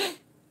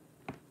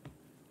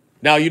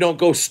 Now, you don't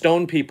go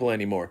stone people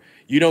anymore.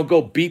 You don't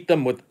go beat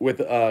them with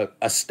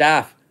a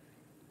staff.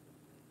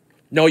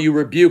 No, you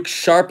rebuke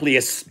sharply,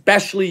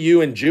 especially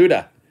you in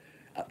Judah.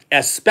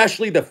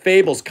 Especially the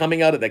fables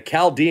coming out of the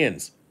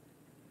Chaldeans.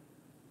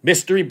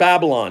 Mystery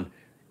Babylon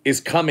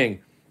is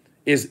coming,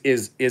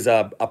 is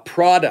a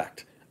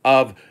product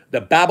of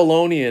the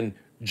Babylonian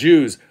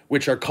Jews,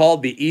 which are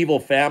called the evil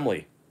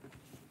family.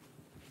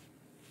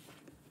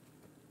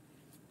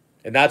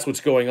 And that's what's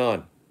going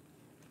on.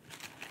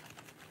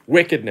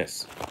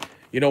 Wickedness.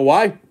 You know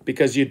why?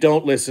 Because you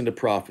don't listen to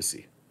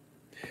prophecy.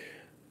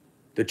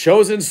 The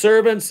chosen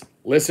servants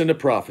listen to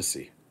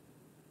prophecy.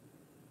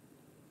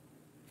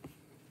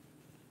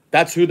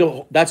 That's who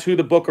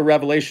the book of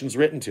Revelation is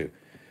written to.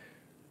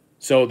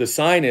 So the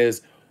sign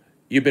is,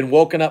 you've been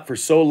woken up for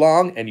so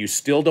long and you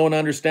still don't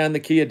understand the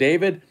key of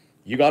David,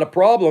 you got a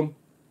problem.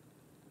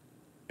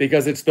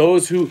 Because it's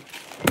those who...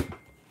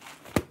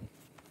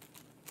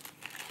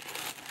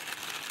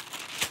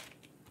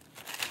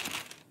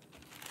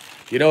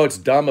 You know what's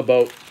dumb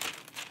about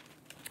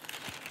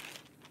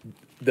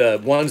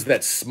the ones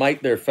that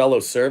smite their fellow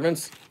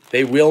servants?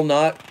 They will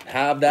not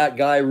have that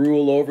guy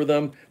rule over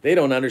them. They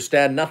don't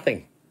understand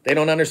nothing. They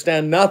don't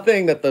understand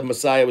nothing that the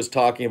Messiah was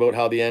talking about,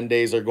 how the end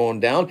days are going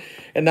down.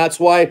 And that's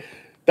why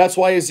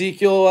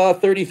Ezekiel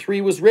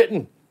 33 was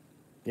written,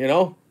 you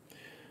know.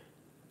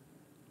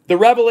 The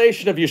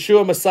revelation of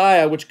Yeshua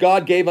Messiah, which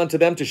God gave unto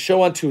them to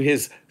show unto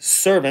his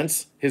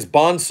servants, his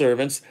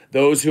bondservants,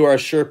 those who are a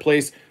sure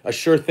place, a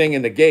sure thing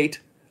in the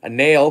gate, a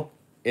nail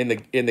in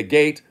the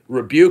gate,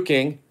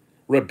 rebuking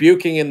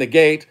in the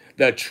gate,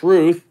 the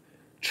truth,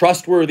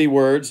 trustworthy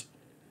words,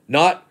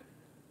 not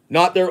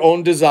their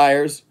own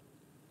desires,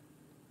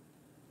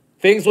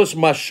 things which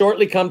must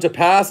shortly come to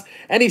pass.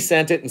 And he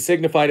sent it and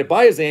signified it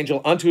by his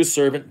angel unto his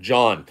servant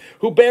John,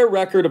 who bare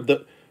record of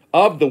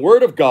the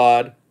word of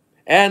God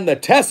and the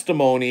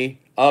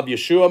testimony of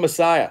Yeshua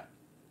Messiah,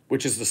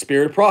 which is the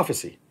spirit of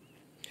prophecy,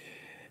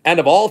 and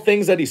of all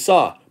things that he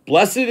saw.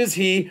 Blessed is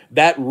he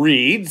that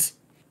reads,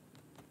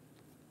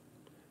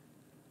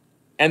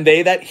 and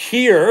they that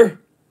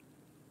hear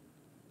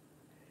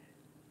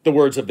the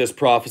words of this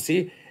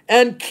prophecy,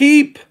 and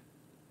keep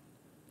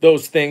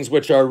those things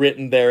which are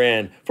written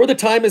therein. For the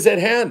time is at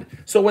hand.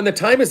 So when the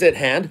time is at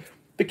hand,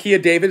 the key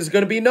of David is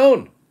going to be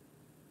known.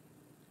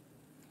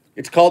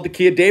 It's called the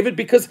key of David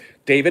because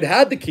David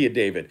had the key of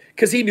David,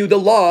 because he knew the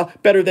law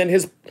better than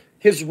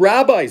his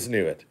rabbis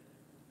knew it.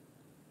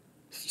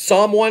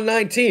 Psalm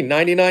 119,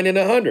 99 and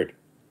 100.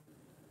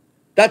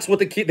 That's what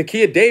the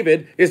key of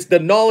David is, the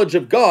knowledge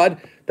of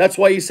God. That's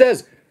why he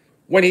says,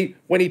 when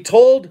he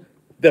told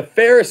the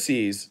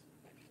Pharisees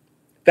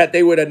that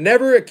they would have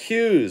never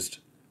accused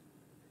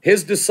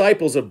his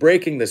disciples of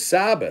breaking the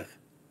Sabbath,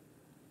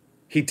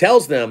 he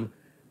tells them,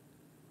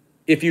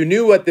 if you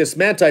knew what this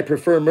meant, I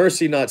prefer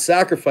mercy, not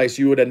sacrifice,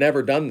 you would have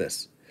never done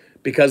this.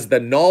 Because the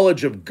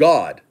knowledge of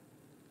God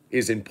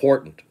is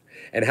important.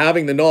 And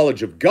having the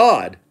knowledge of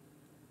God,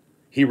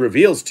 he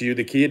reveals to you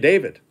the key of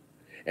David.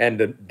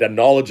 And the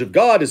knowledge of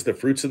God is the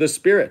fruits of the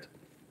Spirit.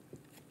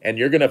 And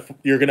you're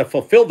gonna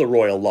fulfill the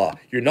royal law.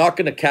 You're not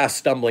going to cast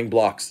stumbling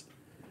blocks.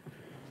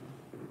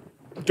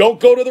 Don't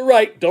go to the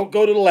right. Don't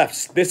go to the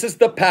left. This is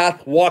the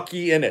path. Walk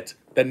ye in it.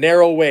 The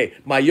narrow way.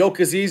 My yoke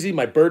is easy.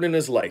 My burden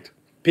is light.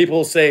 People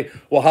will say,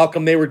 well, how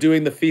come they were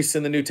doing the feasts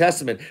in the New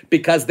Testament?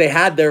 Because they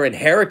had their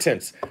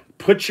inheritance.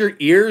 Put your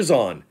ears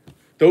on.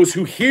 Those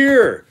who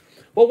hear.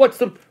 Well,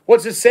 what's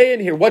it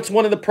saying here? What's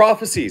one of the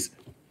prophecies?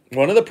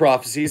 One of the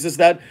prophecies is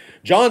that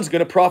John's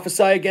going to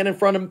prophesy again in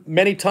front of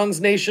many tongues,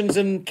 nations,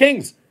 and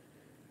kings.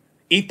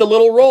 Eat the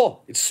little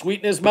roll. It's sweet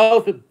in his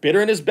mouth,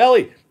 bitter in his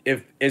belly.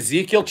 If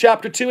Ezekiel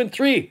chapter 2 and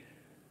 3,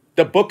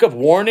 the book of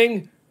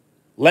warning,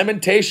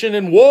 lamentation,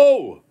 and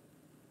woe.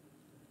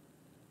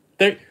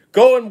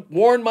 Go and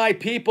warn my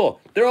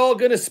people. They're all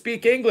going to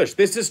speak English.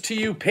 This is to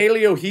you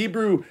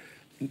Paleo-Hebrew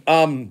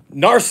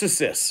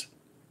narcissists.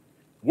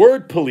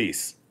 Word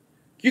police.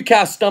 You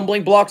cast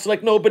stumbling blocks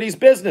like nobody's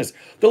business.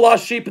 The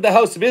lost sheep of the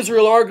house of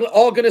Israel are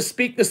all going to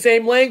speak the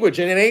same language.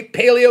 And it ain't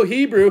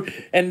Paleo-Hebrew.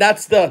 And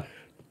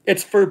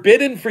it's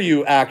forbidden for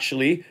you,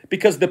 actually,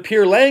 because the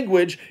pure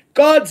language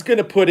God's going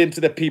to put into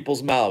the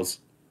people's mouths.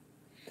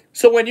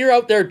 So when you're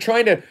out there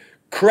trying to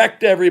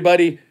correct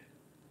everybody,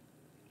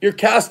 you're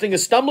casting a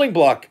stumbling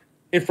block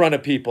in front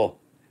of people.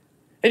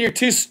 And you're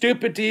too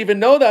stupid to even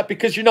know that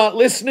because you're not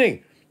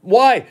listening.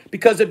 Why?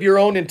 Because of your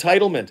own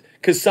entitlement.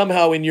 Because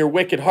somehow in your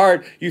wicked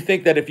heart, you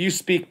think that if you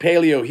speak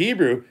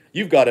Paleo-Hebrew,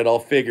 you've got it all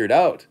figured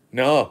out.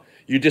 No,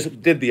 you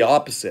just did the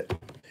opposite.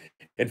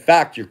 In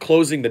fact, you're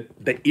closing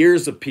the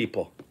ears of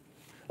people.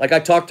 Like I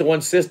talked to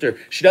one sister,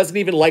 she doesn't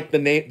even like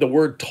the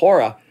word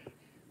Torah.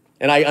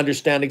 And I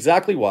understand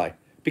exactly why.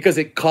 Because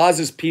it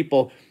causes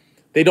people,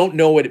 they don't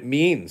know what it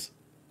means.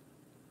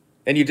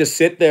 And you just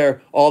sit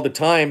there all the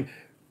time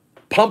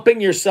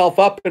pumping yourself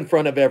up in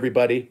front of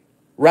everybody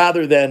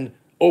rather than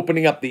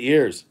opening up the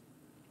ears.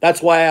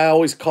 That's why I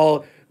always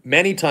call,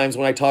 many times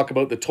when I talk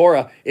about the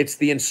Torah, it's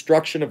the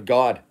instruction of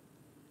God.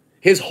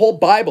 His whole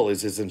Bible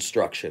is his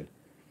instruction.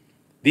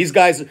 These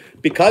guys,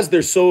 because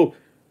they're so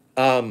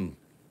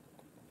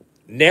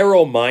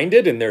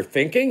narrow-minded in their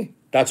thinking,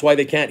 that's why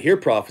they can't hear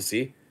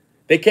prophecy.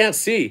 They can't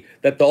see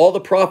that all the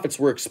prophets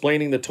were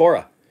explaining the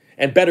Torah.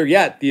 And better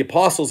yet, the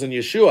apostles and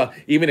Yeshua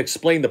even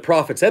explained the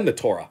prophets and the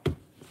Torah.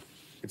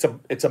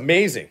 It's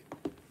amazing.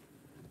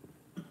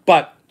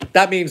 But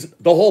that means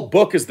the whole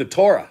book is the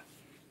Torah.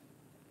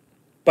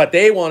 But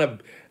they want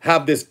to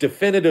have this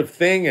definitive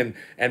thing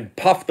and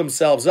puff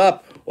themselves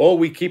up. Oh,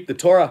 we keep the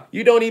Torah.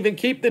 You don't even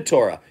keep the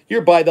Torah.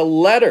 You're by the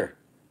letter.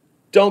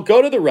 Don't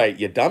go to the right,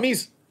 you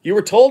dummies. You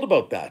were told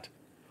about that.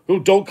 Oh,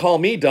 don't call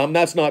me dumb.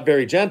 That's not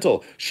very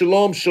gentle.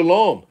 Shalom,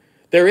 shalom.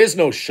 There is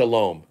no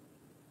shalom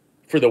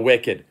for the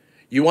wicked.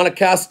 You want to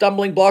cast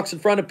stumbling blocks in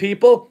front of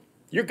people?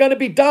 You're going to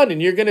be done,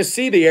 and you're going to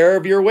see the error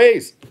of your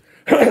ways.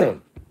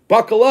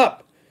 Buckle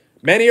up.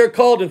 Many are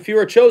called and few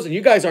are chosen.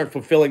 You guys aren't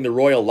fulfilling the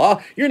royal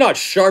law. You're not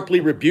sharply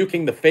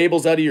rebuking the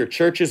fables out of your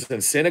churches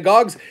and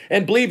synagogues.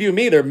 And believe you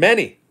me, they're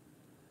many.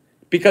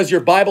 Because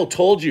your Bible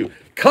told you,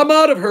 come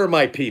out of her,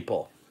 my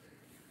people.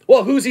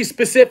 Well, who's he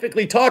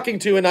specifically talking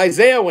to in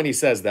Isaiah when he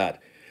says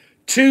that?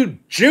 To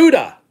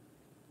Judah.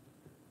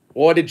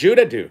 What did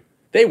Judah do?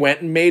 They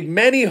went and made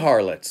many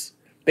harlots.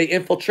 They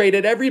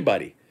infiltrated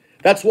everybody.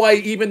 That's why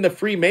even the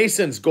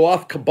Freemasons go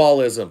off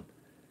Kabbalism.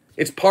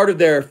 It's part of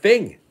their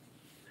thing.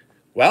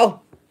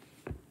 Well,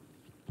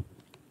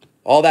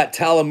 all that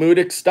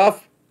Talmudic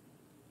stuff,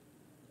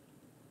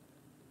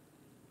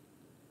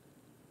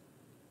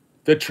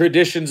 the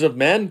traditions of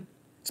men,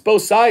 it's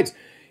both sides.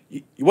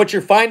 What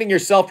you're finding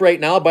yourself right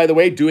now, by the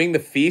way, doing the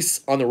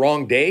feasts on the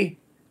wrong day.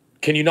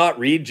 Can you not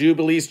read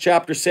Jubilees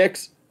chapter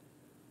 6?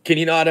 Can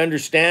you not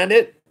understand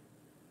it?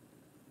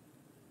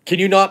 Can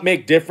you not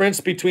make difference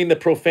between the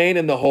profane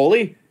and the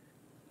holy?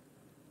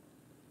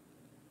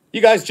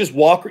 You guys just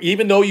walk,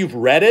 even though you've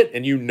read it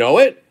and you know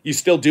it, you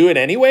still do it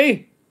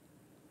anyway?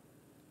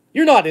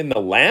 You're not in the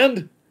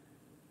land.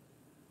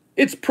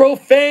 It's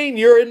profane.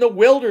 You're in the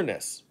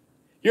wilderness.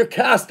 You're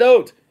cast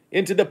out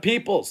into the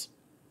peoples.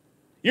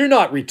 You're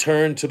not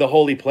returned to the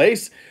holy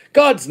place.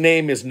 God's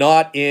name is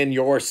not in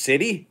your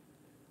city.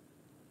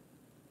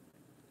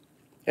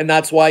 And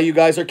that's why you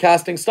guys are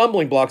casting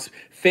stumbling blocks,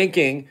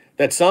 thinking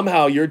that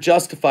somehow you're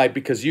justified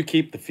because you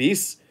keep the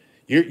feasts.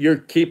 You're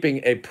keeping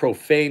a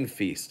profane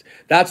feast.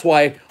 That's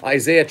why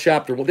Isaiah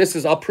chapter, well,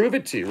 I'll prove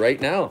it to you right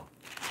now.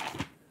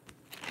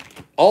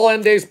 All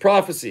end days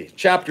prophecy.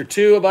 Chapter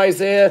 2 of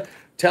Isaiah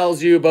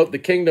tells you about the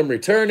kingdom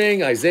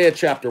returning. Isaiah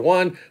chapter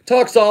 1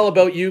 talks all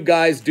about you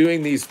guys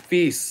doing these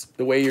feasts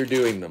the way you're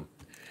doing them.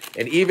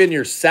 And even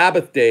your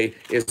Sabbath day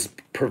is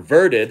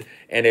perverted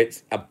and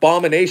it's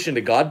abomination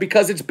to God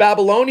because it's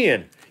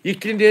Babylonian. You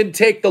didn't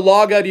take the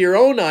log out of your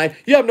own eye.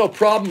 You have no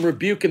problem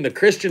rebuking the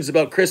Christians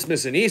about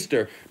Christmas and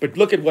Easter, but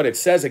look at what it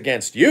says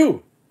against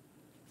you.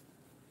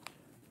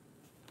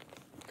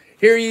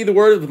 Hear ye the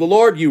word of the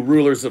Lord, you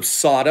rulers of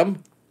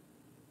Sodom.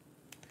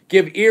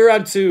 Give ear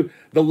unto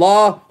the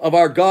law of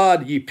our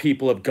God, ye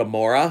people of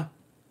Gomorrah.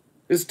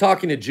 This is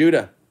talking to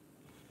Judah.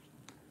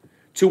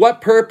 To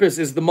what purpose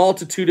is the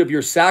multitude of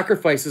your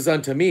sacrifices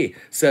unto me,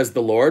 says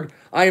the Lord?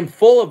 I am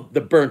full of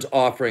the burnt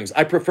offerings.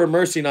 I prefer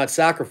mercy, not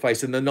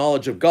sacrifice, and the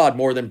knowledge of God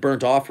more than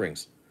burnt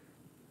offerings.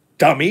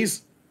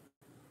 Dummies.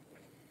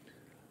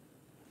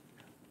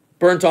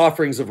 Burnt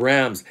offerings of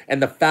rams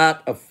and the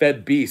fat of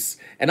fed beasts.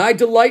 And I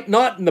delight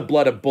not in the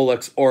blood of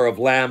bullocks or of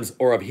lambs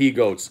or of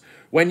he-goats.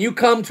 When you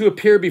come to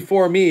appear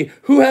before me,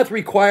 who hath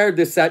required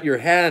this at your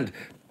hand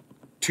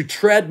to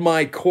tread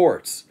my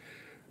courts?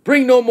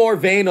 Bring no more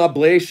vain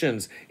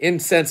oblations.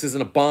 Incense is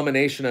an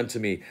abomination unto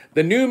me.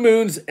 The new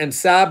moons and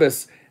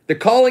Sabbaths, the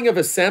calling of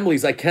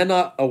assemblies, I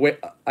cannot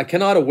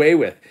away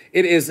with.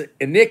 It is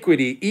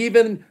iniquity,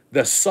 even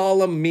the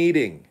solemn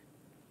meeting.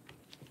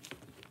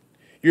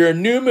 Your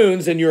new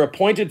moons and your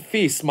appointed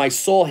feasts my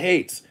soul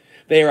hates.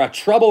 They are a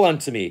trouble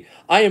unto me.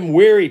 I am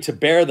weary to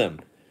bear them.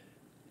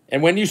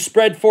 And when you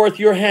spread forth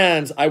your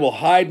hands, I will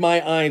hide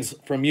my eyes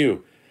from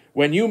you.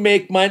 When you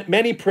make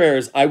many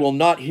prayers, I will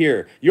not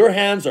hear. Your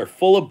hands are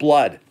full of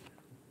blood.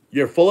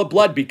 You're full of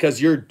blood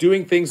because you're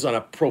doing things on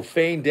a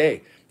profane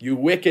day. You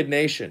wicked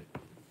nation.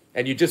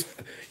 And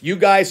you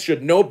guys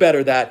should know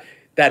better that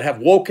have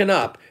woken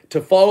up to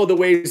follow the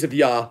ways of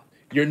Yah.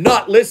 You're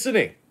not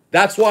listening.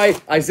 That's why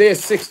Isaiah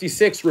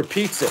 66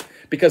 repeats it,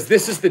 because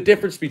this is the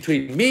difference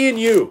between me and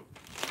you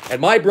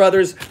and my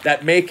brothers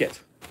that make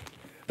it.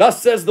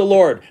 Thus says the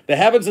Lord, the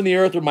heavens and the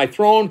earth are my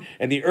throne,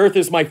 and the earth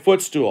is my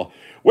footstool.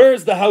 Where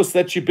is the house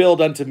that you build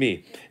unto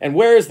me? And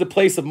where is the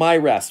place of my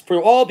rest? For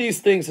all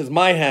these things has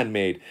my hand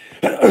made.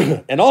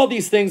 And all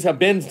these things have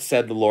been,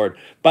 said the Lord.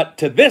 But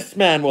to this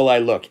man will I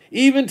look,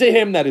 even to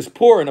him that is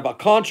poor and of a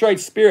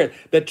contrite spirit,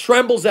 that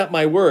trembles at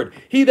my word.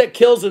 He that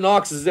kills an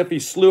ox as if he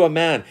slew a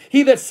man.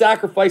 He that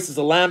sacrifices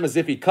a lamb as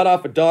if he cut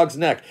off a dog's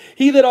neck.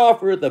 He that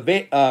offereth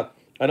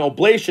an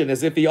oblation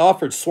as if he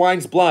offered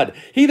swine's blood.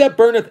 He that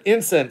burneth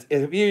incense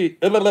as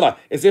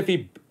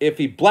if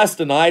he blessed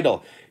an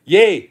idol.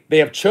 Yea, they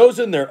have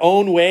chosen their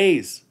own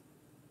ways,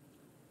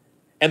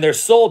 and their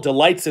soul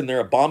delights in their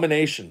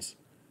abominations.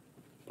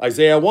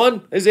 Isaiah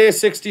 1, Isaiah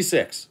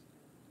 66.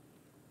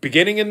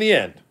 Beginning in the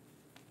end.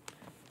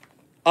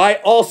 I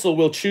also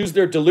will choose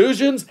their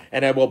delusions,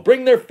 and I will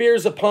bring their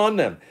fears upon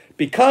them.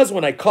 Because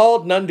when I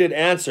called, none did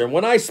answer, and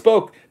when I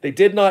spoke, they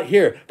did not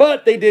hear.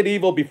 But they did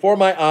evil before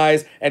my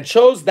eyes, and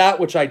chose that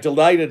which I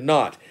delighted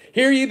not.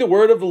 Hear ye the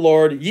word of the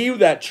Lord, ye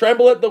that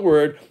tremble at the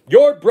word.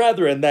 Your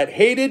brethren that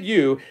hated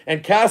you,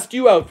 and cast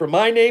you out for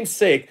my name's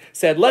sake,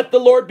 said, let the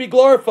Lord be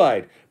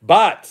glorified.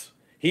 But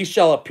he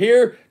shall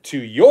appear to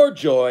your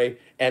joy,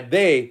 and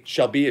they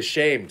shall be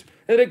ashamed.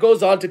 And it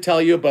goes on to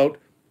tell you about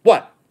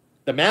what?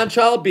 The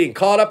man-child being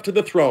caught up to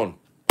the throne.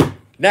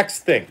 Next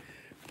thing.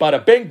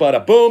 Bada bing,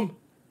 bada boom.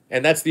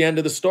 And that's the end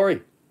of the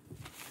story.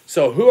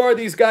 So who are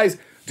these guys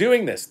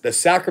doing this? The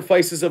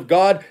sacrifices of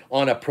God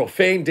on a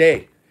profane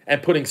day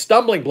and putting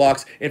stumbling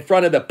blocks in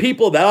front of the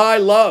people that I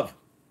love.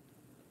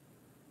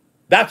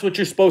 That's what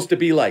you're supposed to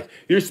be like.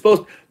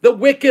 The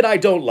wicked I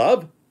don't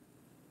love.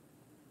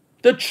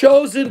 The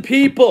chosen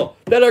people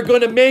that are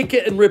going to make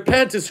it and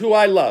repent is who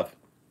I love.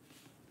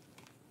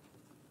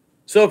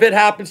 So if it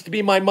happens to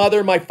be my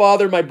mother, my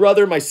father, my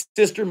brother, my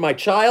sister, my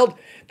child,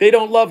 they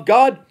don't love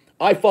God,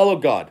 I follow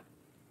God.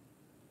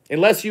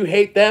 Unless you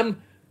hate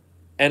them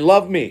and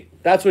love me.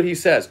 That's what he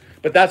says.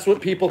 But that's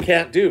what people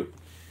can't do.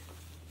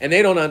 And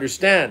they don't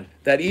understand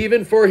that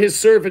even for his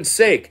servant's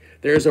sake,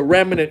 there's a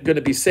remnant going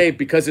to be saved,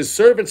 because his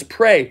servants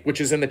pray, which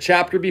is in the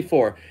chapter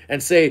before,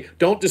 and say,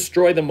 don't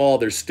destroy them all.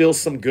 There's still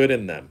some good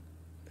in them.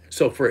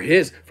 So for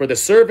the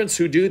servants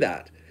who do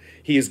that,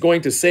 he is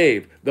going to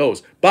save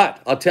those.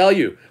 But I'll tell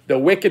you, the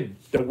wicked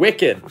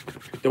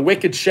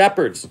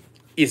shepherds,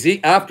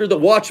 after the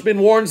watchman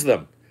warns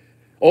them,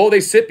 oh,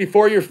 they sit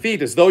before your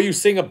feet as though you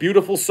sing a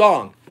beautiful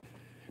song,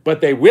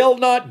 but they will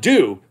not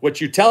do what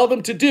you tell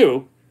them to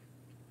do.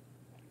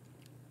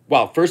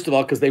 Well, first of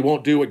all, because they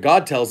won't do what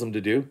God tells them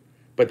to do,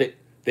 but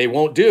they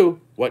won't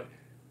do what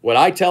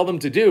I tell them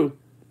to do,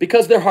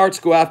 because their hearts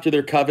go after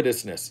their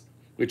covetousness,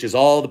 which is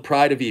all the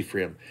pride of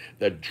Ephraim,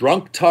 the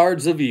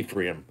drunkards of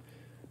Ephraim,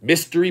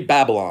 mystery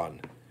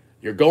Babylon.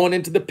 You're going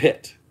into the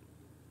pit.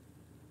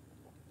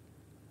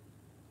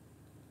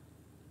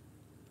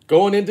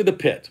 Going into the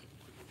pit.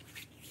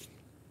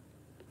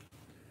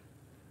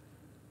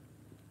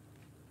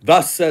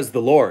 Thus says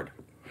the Lord.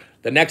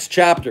 The next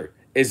chapter,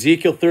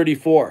 Ezekiel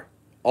 34.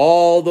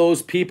 All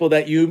those people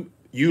that you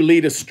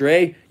lead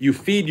astray, you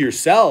feed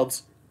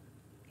yourselves.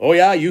 Oh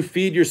yeah, you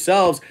feed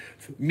yourselves.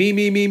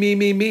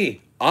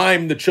 Me.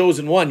 I'm the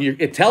chosen one.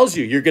 It tells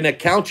you you're going to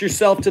count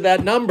yourself to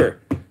that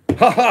number.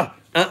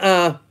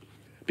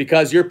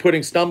 Because you're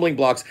putting stumbling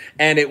blocks,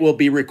 and it will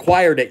be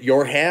required at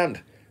your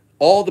hand.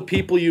 All the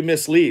people you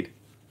mislead.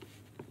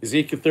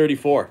 Ezekiel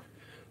 34.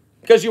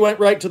 Because you went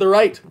right to the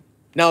right.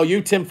 Now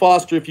you, Tim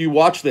Foster, if you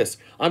watch this,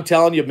 I'm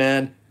telling you,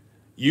 man,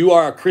 you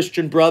are a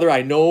Christian brother.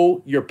 I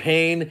know your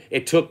pain.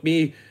 It took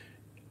me.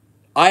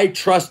 I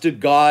trusted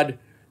God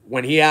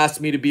when he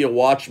asked me to be a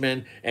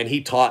watchman, and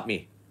he taught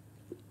me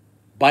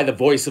by the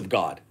voice of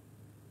God,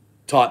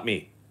 taught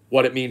me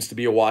what it means to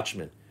be a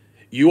watchman.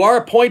 You are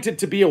appointed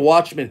to be a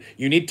watchman.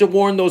 You need to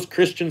warn those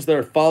Christians that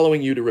are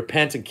following you to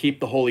repent and keep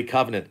the holy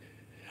covenant.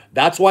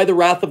 That's why the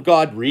wrath of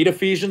God, read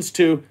Ephesians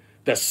 2,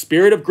 the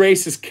spirit of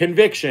grace is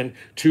conviction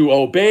to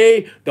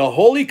obey the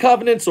holy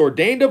covenants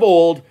ordained of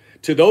old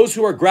to those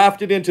who are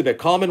grafted into the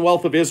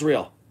commonwealth of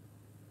Israel.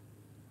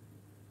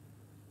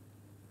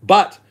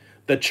 But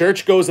the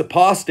church goes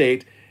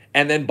apostate,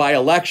 and then by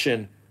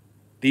election,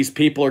 these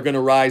people are going to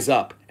rise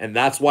up, and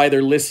that's why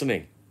they're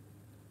listening.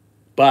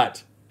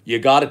 But you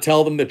got to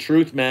tell them the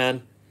truth,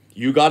 man.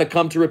 You got to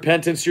come to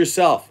repentance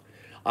yourself.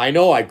 I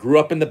know I grew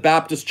up in the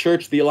Baptist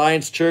church, the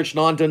Alliance church,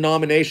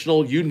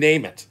 non-denominational, you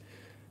name it.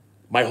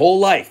 My whole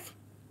life,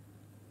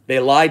 they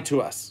lied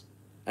to us.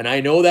 And I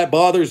know that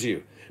bothers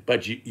you,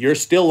 but you're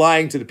still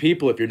lying to the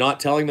people if you're not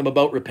telling them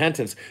about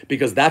repentance,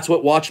 because that's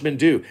what watchmen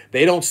do.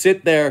 They don't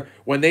sit there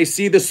when they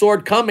see the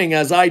sword coming,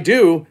 as I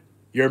do.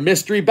 You're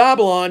mystery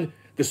Babylon.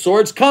 The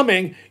sword's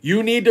coming.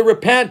 You need to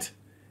repent.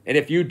 And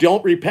if you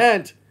don't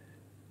repent,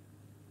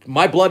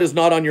 my blood is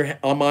not on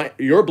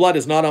your blood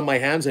is not on my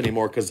hands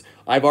anymore, because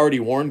I've already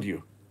warned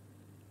you.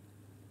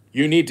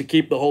 You need to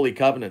keep the holy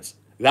covenants.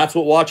 That's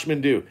what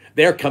watchmen do.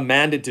 They're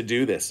commanded to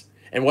do this.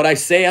 And what I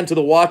say unto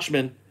the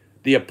watchman,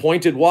 the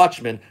appointed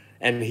watchman,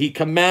 and he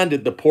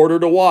commanded the porter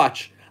to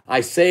watch.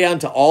 I say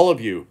unto all of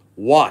you,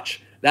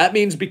 watch. That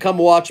means become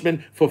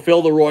watchmen,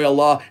 fulfill the royal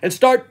law, and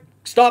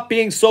stop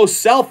being so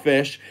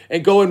selfish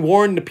and go and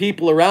warn the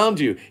people around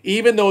you,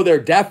 even though they're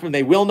deaf and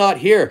they will not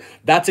hear.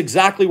 That's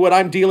exactly what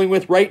I'm dealing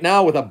with right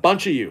now with a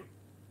bunch of you.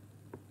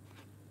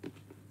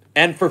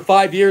 And for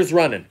 5 years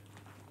running.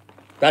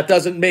 That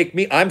doesn't make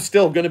me, I'm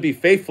still going to be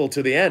faithful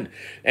to the end.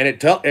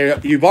 And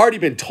you've already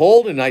been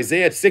told in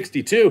Isaiah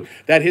 62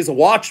 that his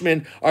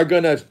watchmen are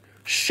going to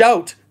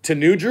shout to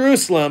New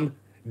Jerusalem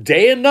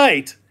day and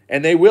night,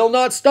 and they will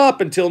not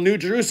stop until New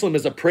Jerusalem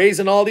is a praise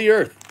in all the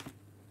earth.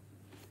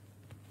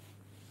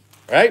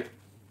 Right?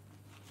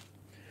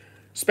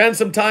 Spend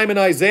some time in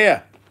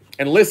Isaiah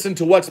and listen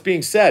to what's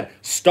being said.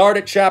 Start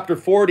at chapter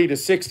 40 to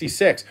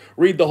 66.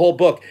 Read the whole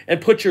book and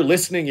put your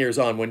listening ears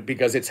on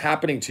because it's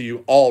happening to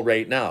you all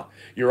right now.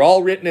 You're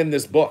all written in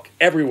this book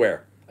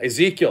everywhere.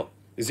 Ezekiel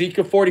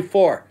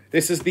 44.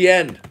 This is the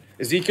end.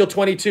 Ezekiel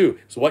 22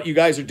 is what you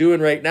guys are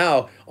doing right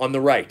now on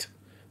the right.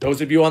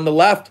 Those of you on the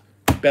left,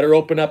 better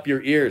open up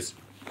your ears.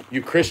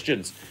 You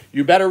Christians,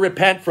 you better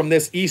repent from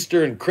this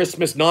Easter and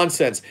Christmas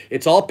nonsense.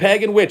 It's all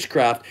pagan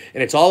witchcraft,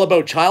 and it's all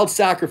about child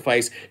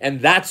sacrifice, and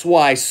that's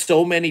why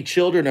so many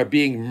children are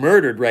being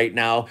murdered right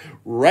now,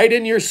 right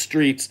in your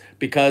streets,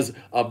 because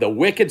of the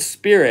wicked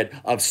spirit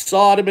of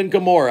Sodom and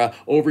Gomorrah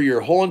over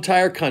your whole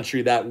entire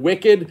country, that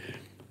wicked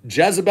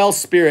Jezebel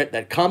spirit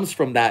that comes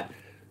from that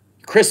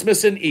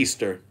Christmas and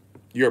Easter.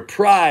 Your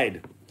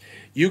pride.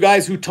 You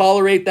guys who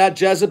tolerate that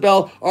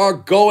Jezebel are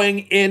going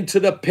into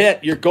the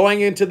pit. You're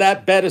going into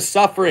that bed of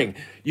suffering.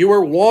 You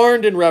were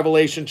warned in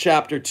Revelation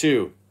chapter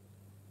 2.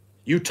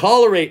 You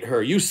tolerate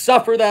her. You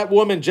suffer that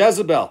woman,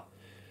 Jezebel.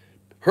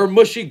 Her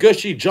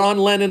mushy-gushy John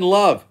Lennon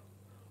love.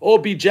 Oh,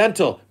 be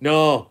gentle.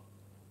 No.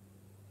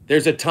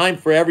 There's a time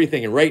for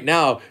everything. And right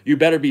now, you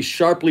better be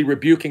sharply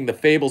rebuking the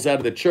fables out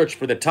of the church,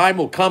 for the time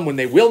will come when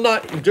they will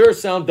not endure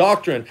sound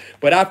doctrine,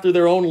 but after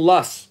their own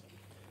lusts.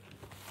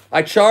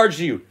 I charge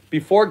you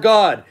before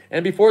God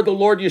and before the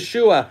Lord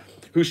Yeshua,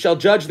 who shall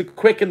judge the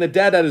quick and the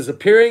dead at his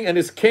appearing and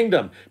his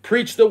kingdom.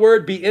 Preach the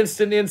word, be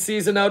instant in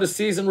season, out of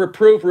season,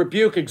 reprove,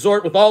 rebuke,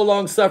 exhort with all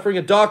long suffering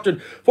and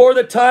doctrine. For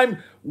the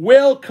time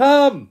will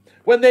come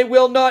when they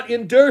will not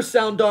endure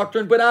sound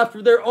doctrine, but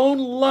after their own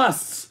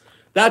lusts.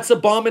 That's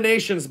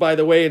abominations, by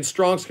the way, in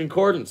Strong's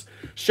Concordance.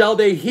 Shall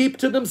they heap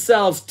to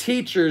themselves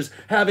teachers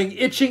having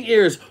itching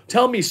ears?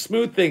 Tell me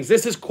smooth things.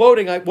 This is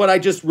quoting what I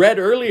just read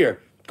earlier.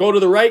 Go to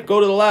the right,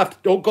 go to the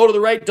left. Don't go to the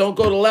right, don't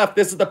go to the left.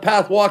 This is the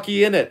path, walk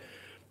ye in it.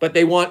 But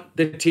they want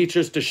the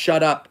teachers to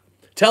shut up.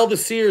 Tell the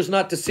seers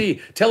not to see.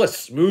 Tell us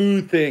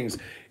smooth things.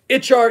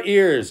 Itch our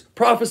ears.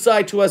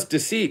 Prophesy to us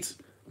deceits.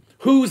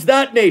 Who's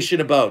that nation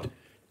about?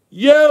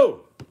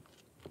 You!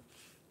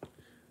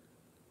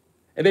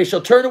 And they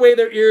shall turn away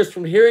their ears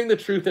from hearing the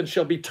truth and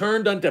shall be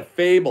turned unto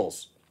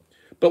fables.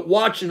 But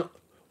watch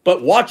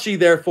ye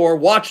therefore,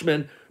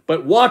 watchmen,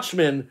 but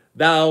watchmen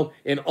thou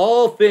in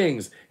all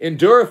things,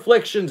 endure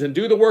afflictions and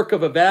do the work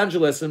of an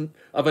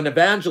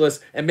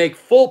evangelist and make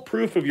full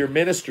proof of your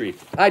ministry.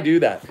 I do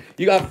that.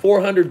 You got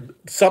 400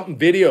 something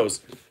videos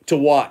to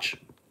watch.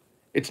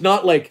 It's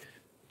not like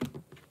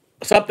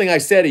something I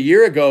said a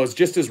year ago is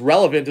just as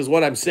relevant as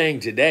what I'm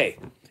saying today.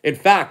 In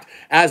fact,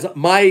 as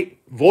my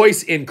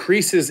voice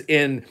increases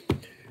in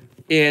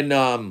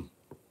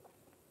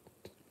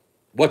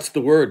what's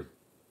the word?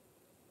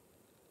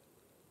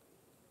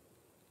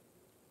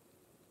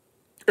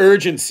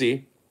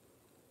 Urgency,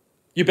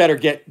 you better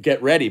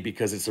get ready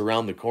because it's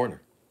around the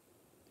corner.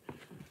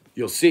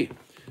 You'll see.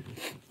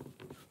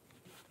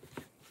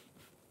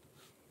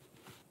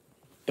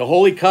 The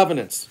Holy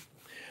Covenants.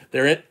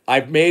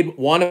 I've made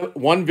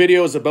one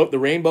video is about the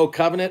Rainbow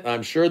Covenant.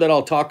 I'm sure that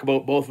I'll talk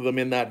about both of them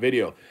in that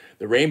video.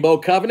 The Rainbow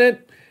Covenant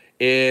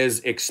is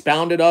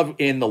expounded of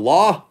in the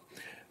law.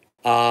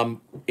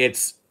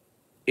 It's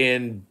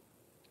in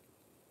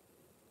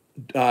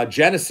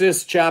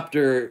Genesis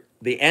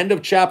the end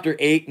of chapter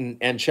 8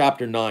 and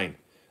chapter 9.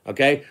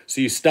 Okay,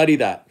 so you study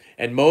that.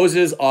 And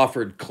Moses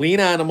offered clean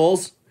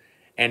animals,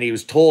 and he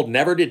was told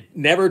never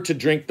to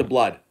drink the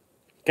blood.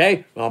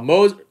 Okay, well,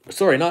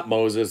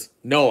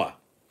 Noah.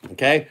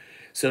 Okay,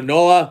 so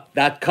Noah,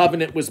 that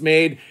covenant was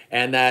made,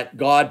 and that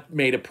God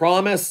made a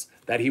promise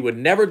that he would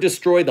never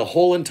destroy the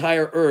whole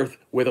entire earth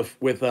with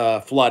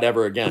a flood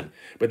ever again.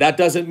 But that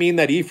doesn't mean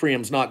that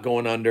Ephraim's not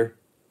going under.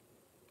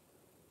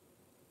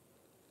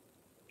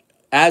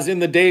 As in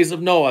the days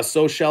of Noah,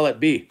 so shall it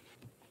be.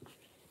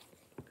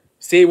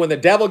 See, when the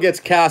devil gets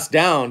cast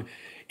down,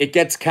 it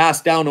gets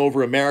cast down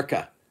over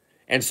America.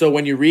 And so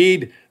when you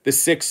read the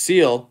sixth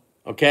seal,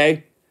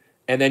 okay,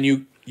 and then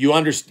you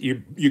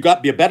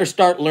better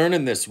start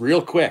learning this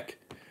real quick,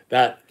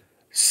 that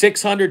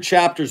 600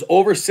 chapters,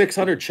 over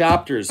 600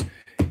 chapters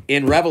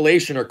in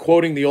Revelation are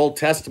quoting the Old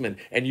Testament,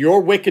 and your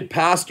wicked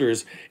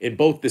pastors in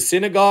both the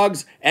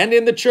synagogues and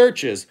in the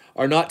churches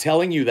are not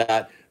telling you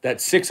that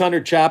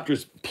 600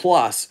 chapters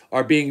plus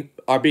are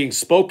being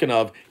spoken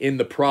of in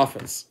the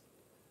prophets.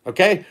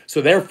 Okay?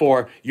 So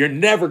therefore, you're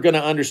never going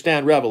to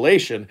understand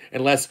Revelation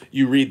unless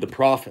you read the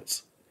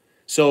prophets.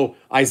 So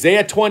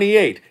Isaiah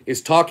 28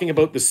 is talking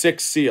about the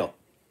sixth seal.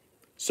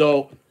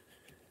 So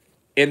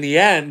in the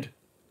end,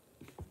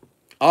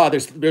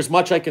 there's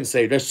much I can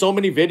say. There's so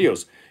many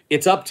videos.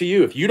 It's up to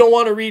you. If you don't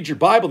want to read your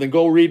Bible, then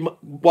go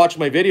watch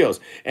my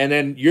videos. And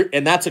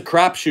that's a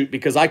crapshoot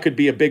because I could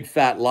be a big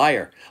fat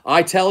liar.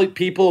 I tell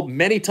people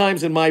many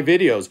times in my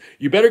videos,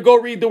 you better go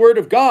read the Word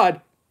of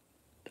God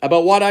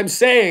about what I'm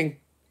saying,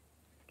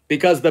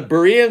 because the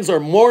Bereans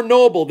are more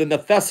noble than the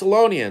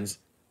Thessalonians,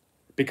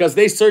 because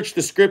they search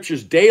the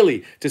scriptures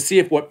daily to see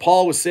if what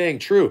Paul was saying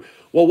true.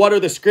 Well, what are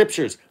the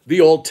scriptures? The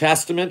Old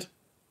Testament.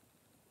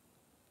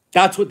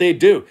 That's what they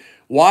do.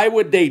 Why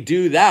would they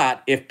do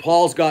that if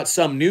Paul's got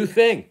some new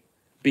thing?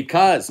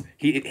 Because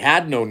he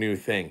had no new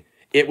thing.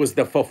 It was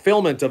the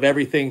fulfillment of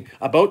everything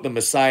about the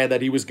Messiah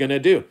that he was going to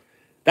do.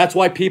 That's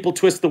why people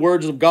twist the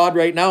words of God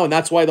right now, and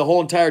that's why the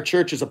whole entire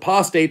church is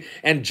apostate,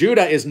 and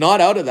Judah is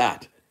not out of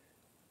that.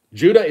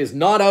 Judah is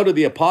not out of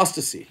the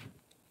apostasy.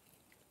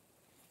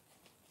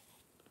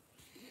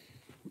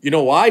 You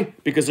know why?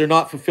 Because they're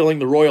not fulfilling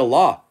the royal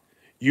law.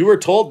 You were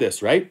told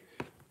this, right?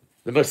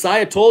 The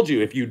Messiah told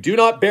you, if you do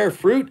not bear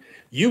fruit,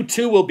 you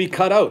too will be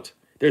cut out.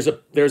 There's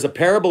a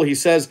parable. He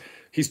says,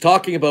 he's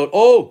talking about,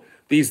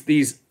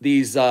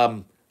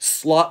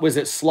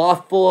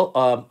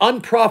 slothful,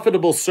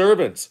 unprofitable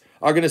servants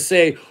are going to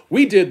say,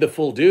 we did the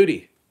full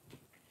duty.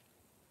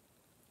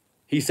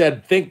 He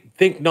said,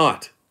 think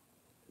not,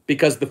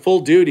 because the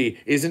full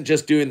duty isn't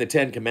just doing the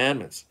 10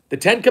 Commandments. The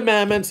 10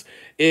 Commandments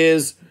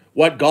is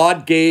what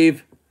God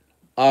gave.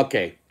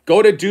 Okay,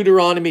 go to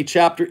Deuteronomy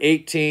chapter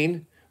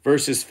 18,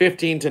 verses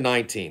 15 to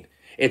 19.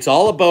 It's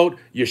all about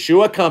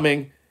Yeshua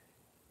coming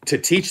to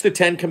teach the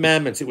 10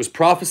 Commandments. It was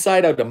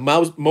prophesied out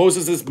of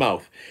Moses'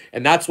 mouth.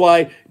 And that's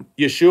why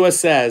Yeshua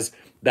says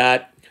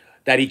that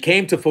he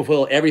came to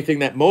fulfill everything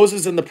that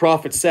Moses and the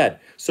prophets said.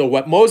 So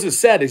what Moses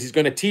said is he's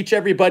going to teach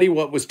everybody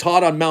what was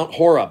taught on Mount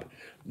Horeb.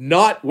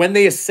 Not when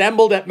they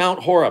assembled at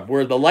Mount Horeb,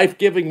 where the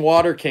life-giving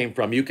water came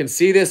from. You can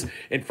see this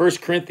in 1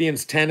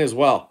 Corinthians 10 as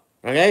well.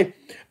 Okay?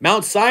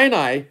 Mount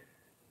Sinai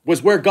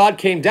was where God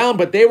came down,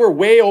 but they were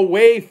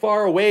way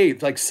far away,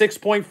 like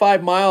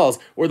 6.5 miles,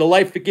 where the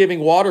life-giving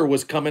water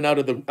was coming out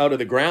of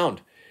the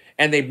ground.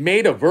 And they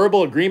made a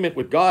verbal agreement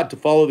with God to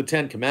follow the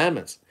 10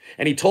 Commandments.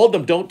 And he told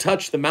them, don't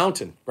touch the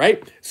mountain,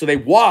 right? So they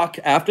walk,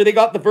 after they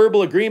got the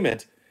verbal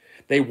agreement,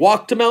 they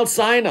walk to Mount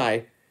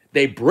Sinai,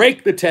 they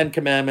break the 10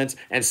 Commandments,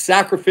 and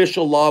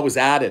sacrificial law was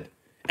added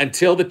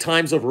until the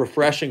times of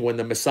refreshing when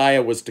the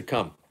Messiah was to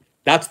come.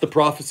 That's the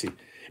prophecy.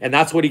 And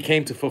that's what he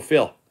came to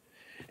fulfill.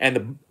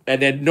 And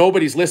then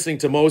nobody's listening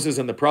to Moses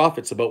and the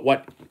prophets about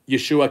what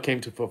Yeshua came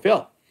to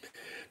fulfill.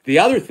 The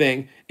other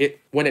thing,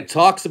 when it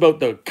talks about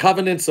the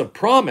covenants of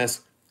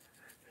promise,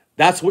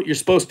 that's what you're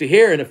supposed to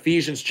hear in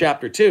Ephesians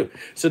chapter 2.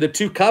 So the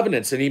two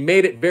covenants, and he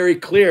made it very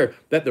clear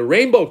that the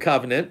rainbow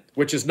covenant,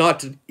 which is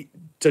not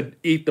to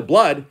eat the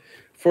blood,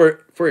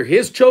 for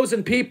his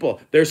chosen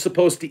people, they're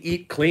supposed to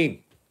eat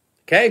clean.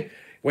 Okay?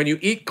 When you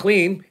eat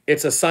clean,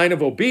 it's a sign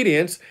of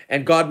obedience,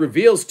 and God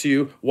reveals to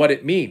you what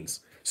it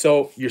means.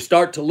 So you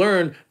start to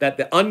learn that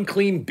the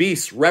unclean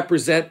beasts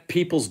represent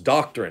people's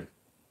doctrine.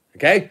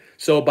 Okay?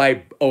 So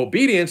by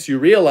obedience, you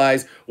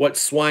realize what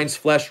swine's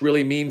flesh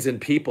really means in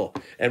people,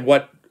 and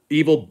what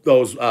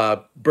those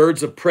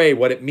birds of prey,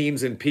 what it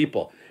means in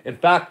people. In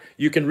fact,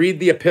 you can read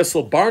the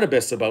epistle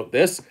Barnabas about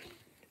this,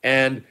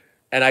 and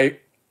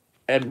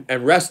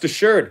rest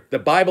assured, the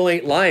Bible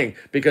ain't lying,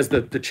 because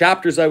the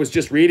chapters I was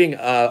just reading,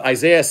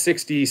 Isaiah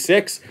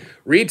 66,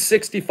 read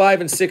 65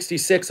 and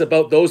 66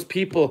 about those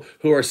people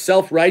who are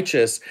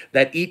self-righteous,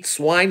 that eat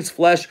swine's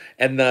flesh,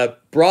 and the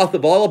broth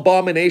of all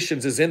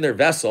abominations is in their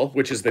vessel,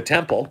 which is the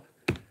temple.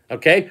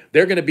 Okay?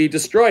 They're going to be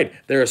destroyed.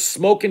 There is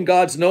smoke in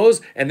God's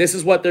nose, and this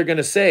is what they're going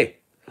to say.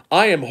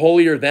 I am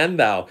holier than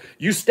thou.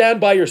 You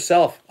stand by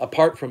yourself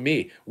apart from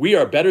me. We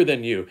are better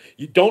than you.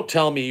 You don't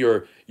tell me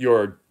your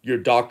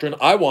doctrine.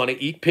 I want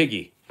to eat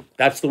piggy.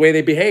 That's the way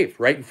they behave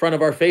right in front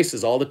of our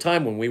faces all the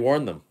time when we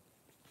warn them.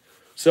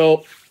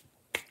 So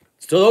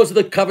those are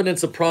the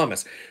covenants of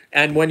promise.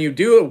 And when you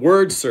do a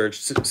word search,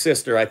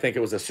 sister, I think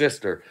it was a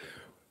sister,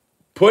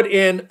 put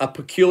in a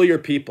peculiar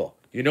people.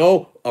 You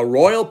know, a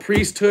royal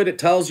priesthood, it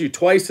tells you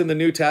twice in the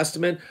New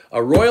Testament,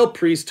 a royal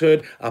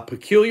priesthood, a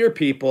peculiar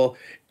people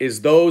is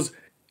those,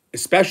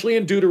 especially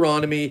in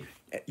Deuteronomy,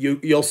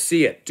 you'll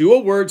see it. Do a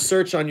word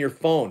search on your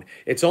phone.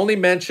 It's only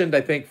mentioned,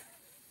 I think,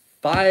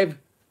 five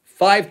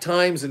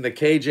times in the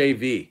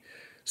KJV.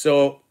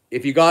 So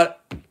if you got,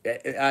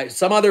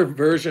 some other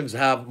versions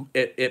have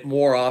it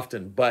more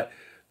often, but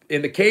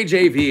in the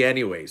KJV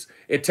anyways,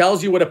 it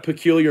tells you what a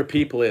peculiar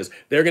people is.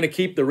 They're going to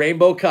keep the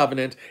rainbow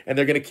covenant, and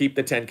they're going to keep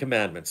the 10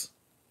 Commandments.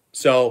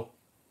 So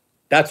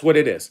that's what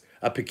it is.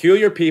 A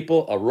peculiar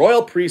people, a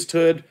royal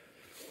priesthood,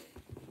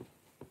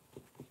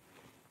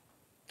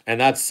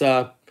 and that's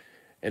the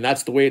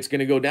way it's going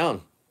to go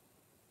down.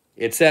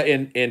 It's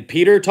in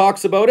Peter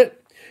talks about it.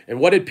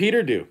 And what did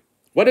Peter do?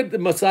 What did the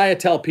Messiah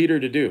tell Peter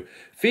to do?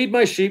 Feed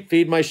my sheep,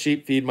 feed my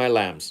sheep, feed my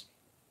lambs.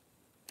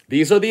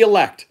 These are the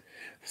elect.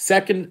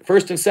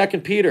 First and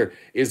Second Peter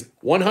is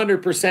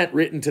 100%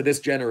 written to this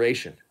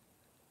generation.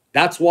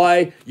 That's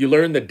why you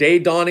learn the day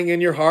dawning in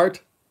your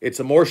heart. It's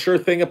a more sure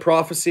thing of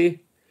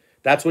prophecy.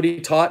 That's what he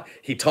taught.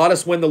 He taught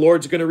us when the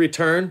Lord's going to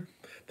return,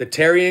 the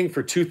tarrying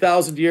for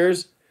 2,000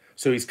 years.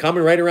 So he's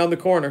coming right around the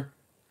corner.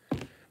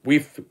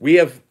 We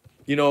have,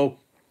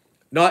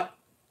 not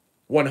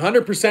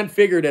 100%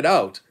 figured it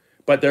out,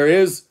 but there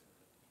is,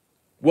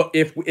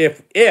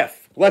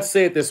 if let's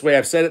say it this way,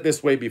 I've said it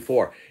this way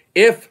before.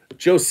 If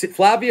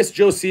Flavius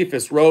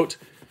Josephus wrote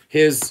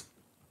his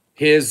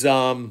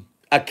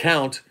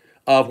account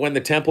of when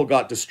the temple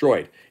got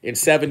destroyed in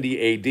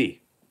 70 AD,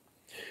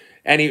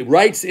 and he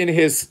writes in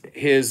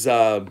his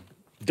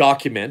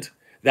document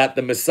that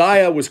the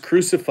Messiah was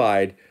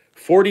crucified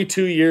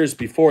 42 years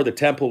before the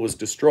temple was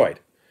destroyed.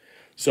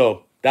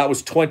 So that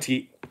was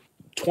 28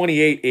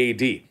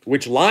 AD,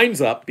 which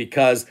lines up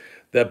because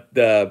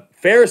the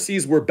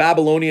Pharisees were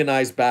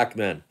Babylonianized back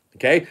then.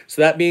 Okay,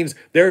 so that means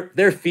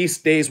their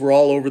feast days were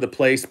all over the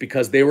place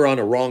because they were on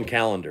a wrong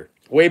calendar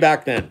way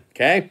back then.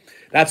 Okay,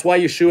 that's why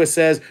Yeshua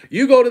says,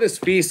 you go to this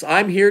feast,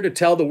 I'm here to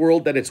tell the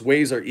world that its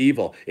ways are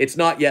evil. It's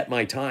not yet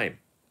my time.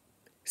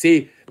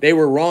 See, they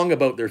were wrong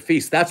about their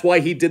feast. That's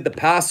why he did the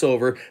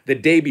Passover the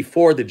day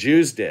before the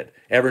Jews did.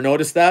 Ever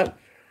notice that?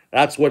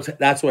 That's what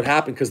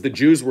happened, because the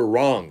Jews were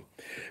wrong.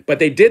 But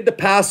they did the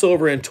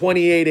Passover in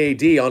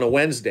 28 AD on a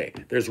Wednesday.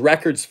 There's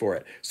records for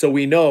it. So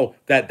we know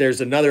that that's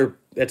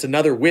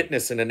another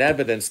witness and an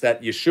evidence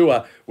that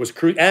Yeshua was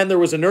and there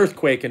was an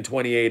earthquake in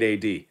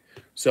 28 AD.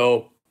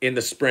 So in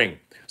the spring.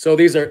 So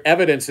these are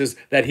evidences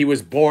that he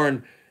was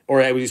born,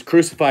 or he was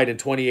crucified in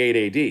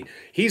 28 AD.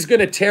 He's going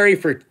to tarry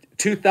for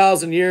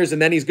 2,000 years,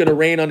 and then he's going to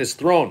reign on his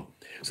throne.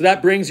 So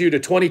that brings you to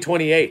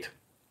 2028.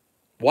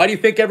 Why do you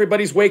think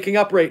everybody's waking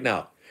up right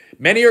now?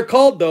 Many are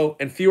called, though,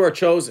 and few are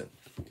chosen.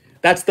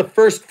 That's the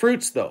first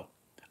fruits, though.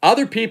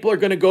 Other people are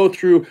going to go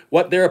through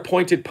what their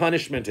appointed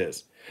punishment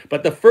is.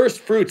 But the first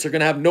fruits are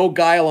going to have no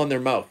guile on their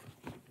mouth.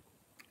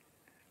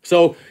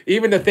 So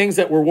even the things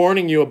that we're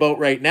warning you about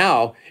right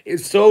now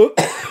is so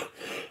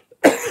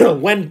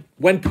when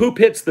poop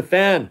hits the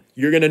fan,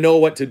 you're going to know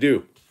what to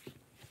do.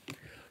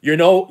 You're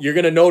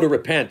going to know to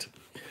repent.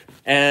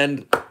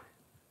 And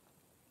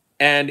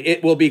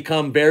it will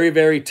become very,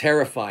 very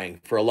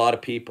terrifying for a lot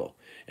of people.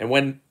 And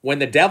when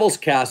the devil's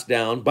cast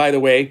down, by the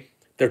way,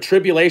 their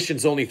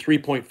tribulation's only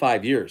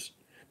 3.5 years.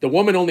 The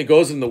woman only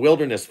goes in the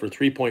wilderness for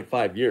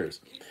 3.5 years.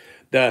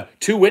 The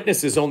two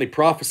witnesses only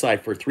prophesy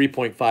for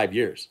 3.5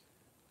 years.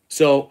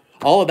 So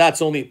all of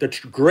that's only, the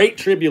great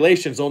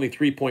tribulation is only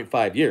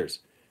 3.5 years.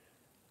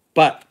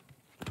 But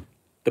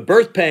the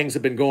birth pangs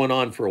have been going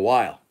on for a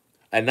while.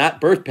 And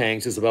that birth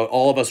pangs is about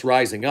all of us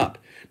rising up.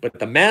 But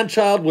the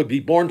man-child would be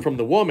born from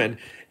the woman,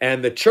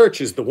 and the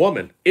church is the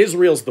woman.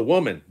 Israel's the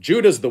woman.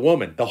 Judah's the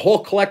woman. The whole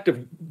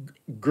collective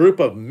group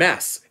of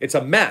mess. It's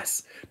a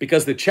mess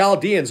because the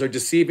Chaldeans are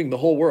deceiving the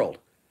whole world.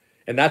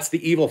 And that's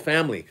the evil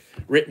family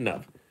written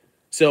of.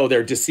 So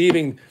they're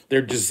deceiving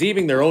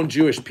their own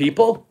Jewish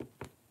people.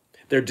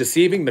 They're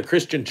deceiving the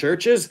Christian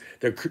churches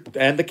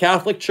and the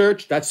Catholic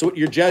Church. That's what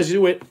your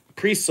Jesuit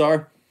priests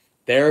are.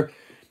 They're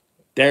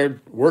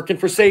working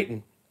for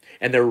Satan.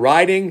 And they're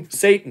riding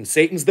Satan.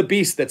 Satan's the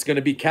beast that's going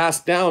to be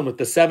cast down with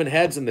the 7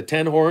 heads and the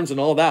 10 horns and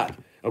all that.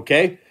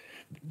 Okay?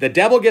 The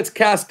devil gets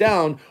cast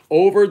down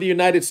over the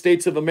United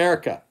States of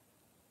America.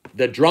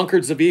 The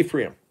drunkards of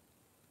Ephraim.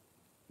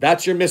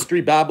 That's your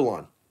mystery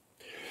Babylon.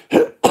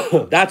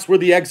 That's where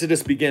the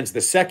Exodus begins,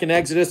 the second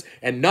Exodus,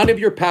 and none of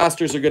your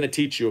pastors are going to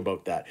teach you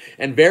about that.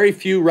 And very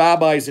few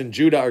rabbis in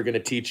Judah are going to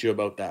teach you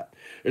about that.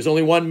 There's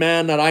only one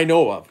man that I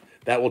know of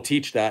that will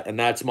teach that, and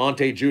that's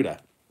Monte Judah.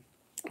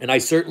 And I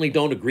certainly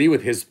don't agree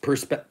with his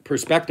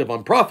perspective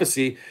on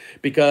prophecy,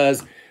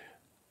 because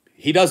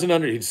he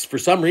doesn't for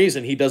some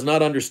reason, he does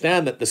not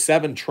understand that the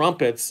 7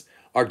 trumpets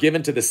are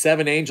given to the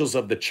 7 angels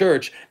of the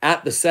church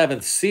at the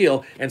 7th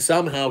seal, and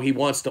somehow he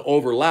wants to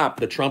overlap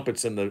the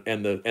trumpets and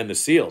the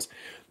seals.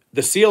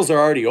 The seals are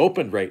already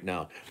opened right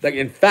now. Like,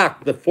 in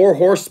fact, the 4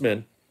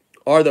 horsemen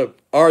are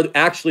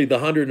actually the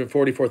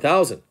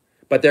 144,000,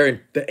 but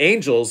they're the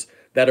angels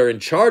that are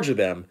in charge of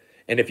them.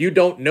 And if you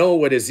don't know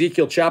what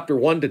Ezekiel chapter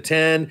 1 to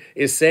 10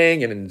 is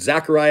saying, and in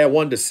Zechariah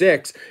 1 to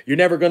 6, you're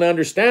never going to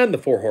understand the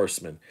 4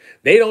 horsemen.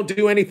 They don't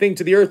do anything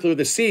to the earth or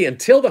the sea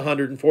until the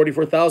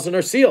 144,000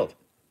 are sealed.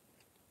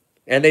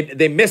 And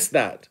they miss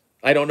that.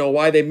 I don't know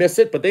why they miss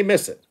it, but they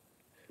miss it.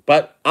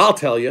 But I'll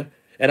tell you,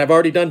 and I've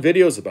already done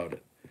videos about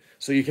it.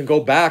 So you can go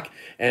back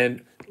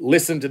and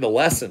listen to the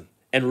lesson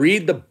and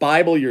read the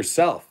Bible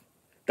yourself.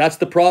 That's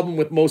the problem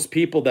with most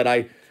people,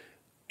 that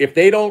if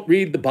they don't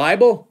read the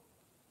Bible,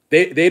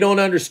 they don't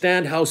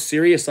understand how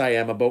serious I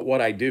am about what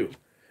I do.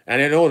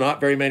 And I know not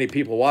very many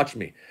people watch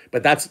me,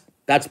 but that's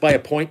by a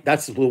point.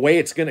 That's the way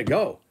it's going to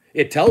go.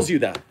 It tells you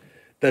that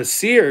the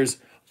seers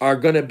are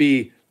going to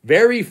be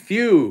very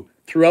few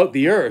throughout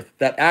the earth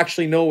that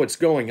actually know what's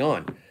going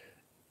on.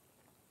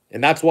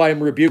 And that's why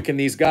I'm rebuking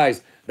these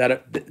guys.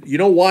 You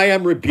know why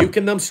I'm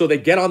rebuking them? So they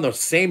get on the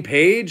same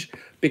page?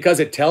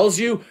 Because it tells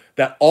you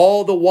that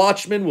all the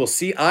watchmen will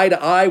see eye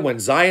to eye when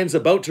Zion's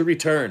about to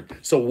return.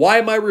 So why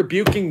am I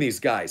rebuking these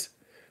guys?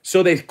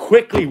 So they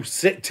quickly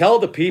tell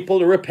the people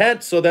to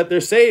repent so that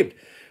they're saved.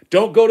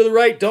 Don't go to the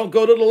right, don't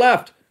go to the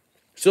left.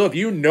 So if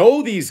you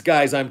know these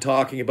guys I'm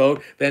talking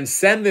about, then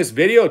send this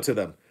video to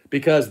them,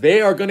 because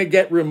they are going to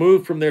get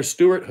removed from their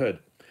stewardhood.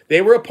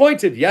 They were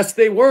appointed. Yes,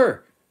 they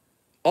were.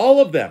 All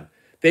of them.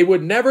 They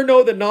would never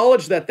know the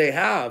knowledge that they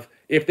have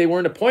if they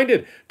weren't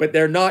appointed, but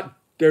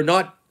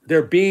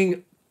they're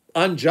being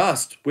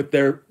unjust with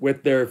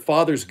their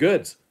father's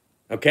goods.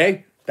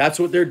 Okay? That's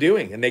what they're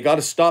doing, and they got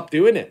to stop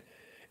doing it.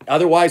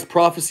 Otherwise,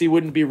 prophecy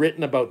wouldn't be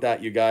written about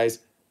that, you guys.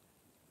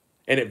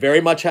 And it very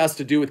much has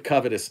to do with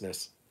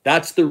covetousness.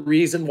 That's the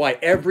reason why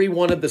every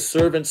one of the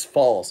servants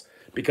falls,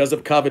 because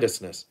of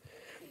covetousness.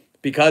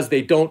 Because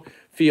they don't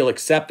feel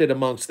accepted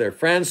amongst their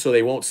friends, so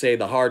they won't say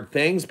the hard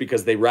things,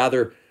 because they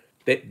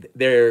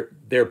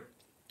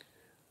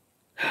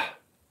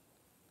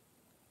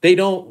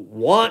don't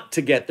want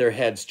to get their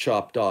heads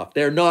chopped off.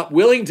 They're not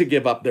willing to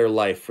give up their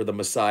life for the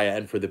Messiah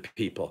and for the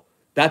people.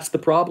 That's the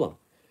problem.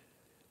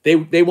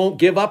 They won't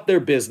give up their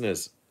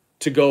business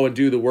to go and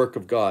do the work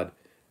of God.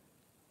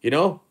 You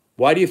know,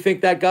 why do you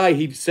think that guy,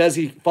 he says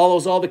he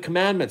follows all the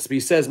commandments, but he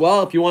says,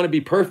 well, if you want to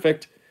be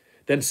perfect,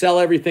 then sell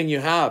everything you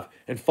have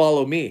and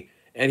follow me.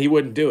 And he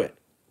wouldn't do it.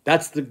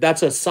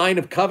 That's a sign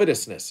of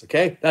covetousness,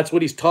 okay? That's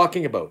what he's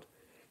talking about.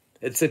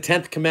 It's the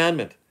 10th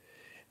commandment.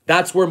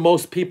 That's where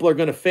most people are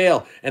going to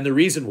fail. And the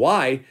reason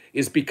why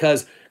is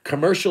because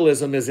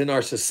commercialism is in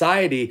our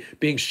society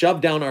being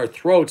shoved down our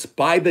throats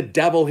by the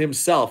devil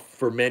himself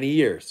for many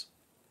years.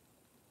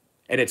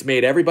 And it's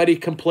made everybody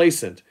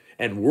complacent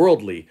and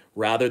worldly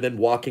rather than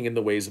walking in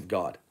the ways of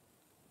God.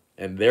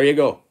 And there you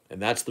go.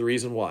 And that's the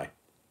reason why.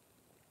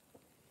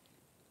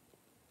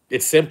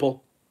 It's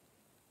simple.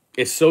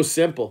 It's so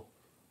simple.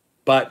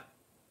 But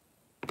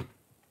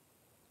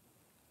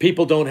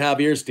people don't have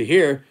ears to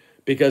hear,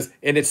 because,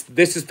 and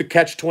this is the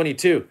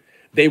catch-22.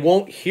 They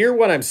won't hear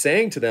what I'm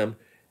saying to them,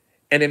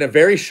 and in a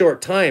very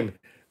short time,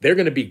 they're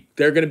going to be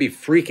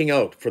freaking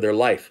out for their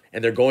life,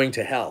 and they're going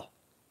to hell.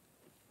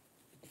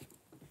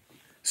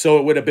 So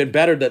it would have been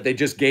better that they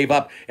just gave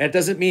up. And it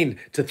doesn't mean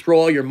to throw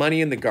all your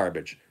money in the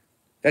garbage.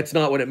 That's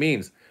not what it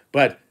means.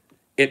 But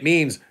it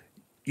means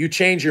you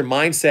change your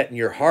mindset and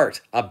your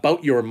heart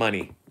about your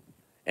money,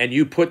 and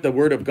you put the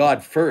word of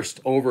God first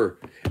over.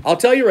 I'll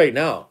tell you right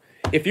now,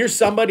 if you're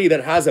somebody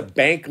that has a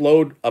bank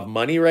load of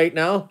money right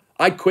now,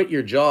 I'd quit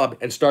your job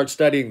and start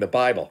studying the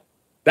Bible.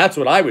 That's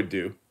what I would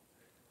do.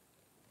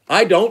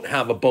 I don't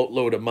have a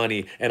boatload of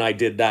money, and I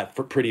did that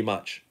for pretty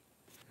much.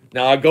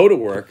 Now I go to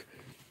work,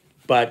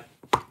 but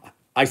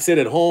I sit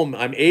at home.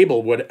 I'm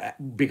able,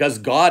 because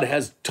God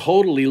has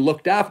totally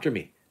looked after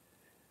me.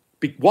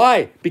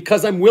 Why?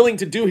 Because I'm willing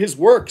to do his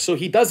work. So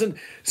he doesn't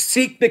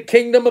seek the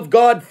kingdom of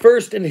God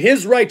first and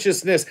his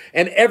righteousness,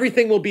 and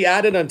everything will be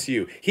added unto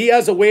you. He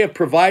has a way of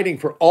providing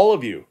for all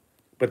of you.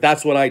 But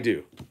that's what I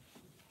do.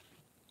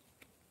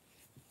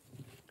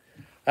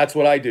 That's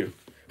what I do.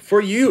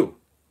 For you.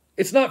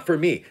 It's not for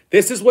me.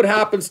 This is what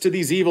happens to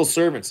these evil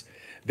servants.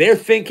 They're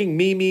thinking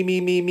me, me,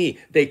 me, me, me.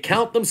 They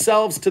count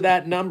themselves to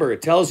that number.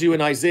 It tells you in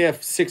Isaiah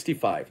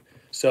 65.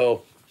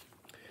 So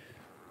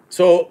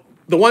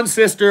the one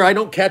sister, I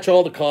don't catch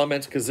all the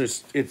comments because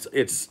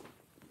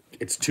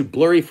it's too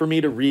blurry for me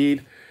to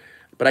read,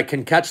 but I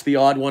can catch the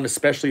odd one,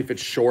 especially if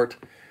it's short.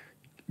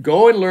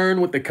 Go and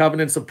learn what the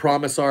covenants of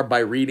promise are by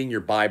reading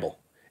your Bible,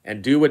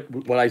 and do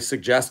what I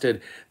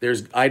suggested.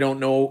 I don't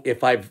know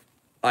if I've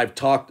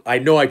talked. I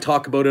know I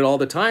talk about it all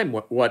the time.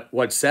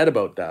 What's said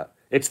about that?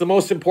 It's the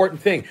most important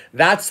thing.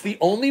 That's the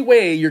only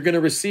way you're going to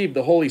receive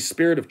the Holy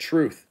Spirit of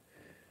truth.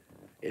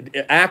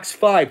 Acts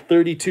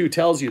 5:32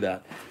 tells you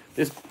that.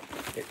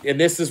 And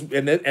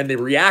the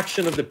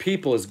reaction of the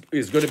people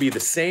is going to be the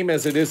same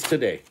as it is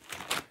today.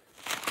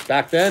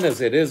 Back then as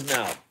it is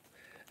now.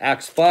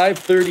 Acts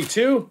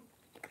 5:32.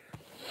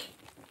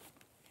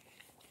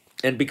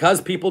 And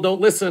because people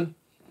don't listen,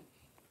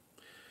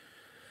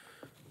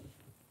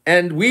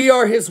 and we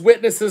are his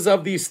witnesses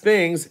of these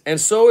things, and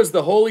so is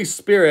the Holy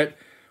Spirit,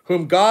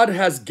 whom God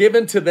has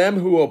given to them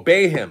who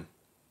obey him.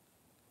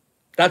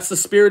 That's the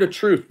Spirit of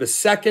truth, the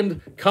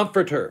second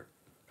comforter.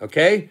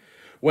 Okay?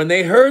 When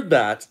they heard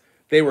that,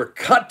 they were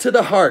cut to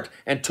the heart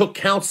and took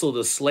counsel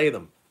to slay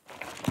them.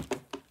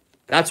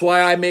 That's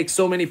why I make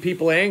so many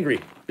people angry,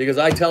 because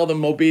I tell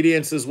them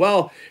obedience as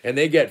well, and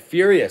they get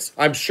furious.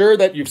 I'm sure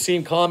that you've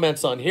seen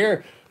comments on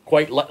here,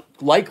 quite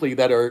likely,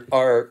 that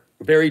are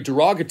very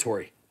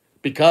derogatory,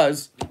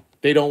 because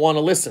they don't want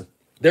to listen.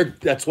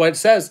 That's what it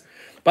says.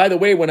 By the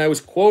way, when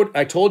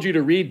I told you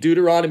to read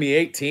Deuteronomy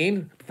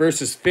 18,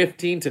 verses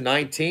 15 to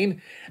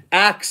 19,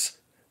 Acts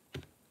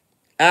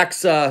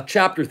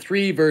chapter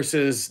 3,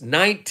 verses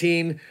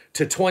 19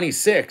 to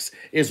 26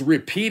 is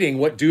repeating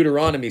what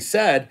Deuteronomy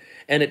said,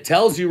 and it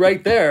tells you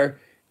right there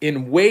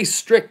in way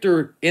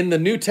stricter, in the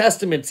New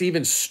Testament's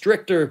even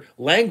stricter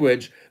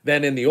language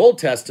than in the Old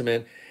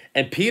Testament.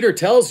 And Peter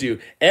tells you,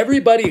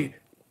 everybody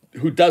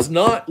who does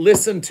not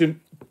listen to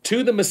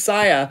to the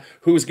Messiah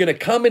who's going to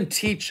come and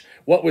teach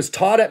what was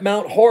taught at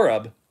Mount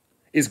Horeb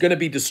is going to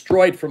be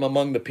destroyed from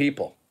among the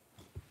people.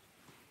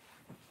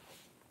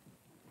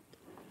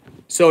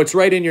 So it's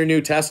right in your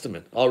New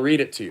Testament. I'll read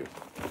it to you.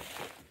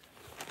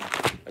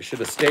 I should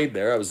have stayed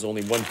there. I was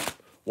only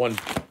one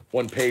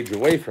page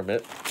away from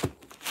it.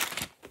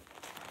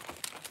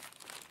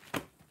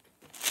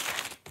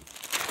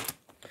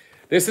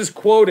 This is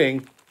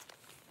quoting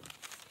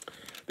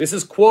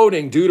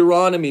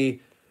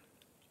Deuteronomy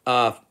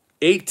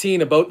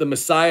 18 about the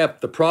Messiah,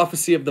 the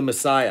prophecy of the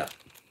Messiah.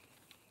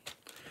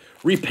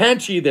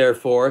 Repent ye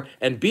therefore,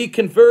 and be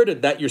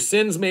converted, that your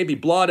sins may be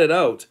blotted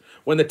out,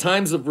 when the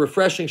times of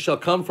refreshing shall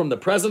come from the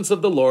presence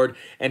of the Lord,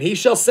 and he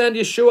shall send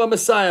Yeshua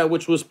Messiah,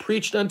 which was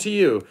preached unto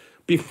you,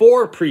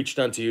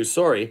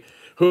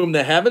 whom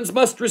the heavens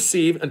must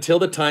receive until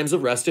the times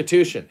of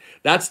restitution.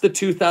 That's the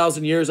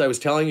 2,000 years I was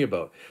telling you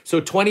about. So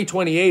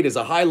 2028 is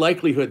a high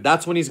likelihood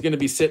that's when he's going to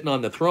be sitting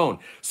on the throne.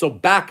 So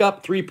back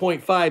up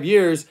 3.5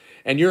 years,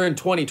 and you're in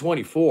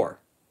 2024.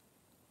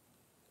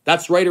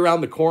 That's right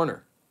around the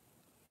corner.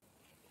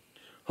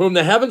 Whom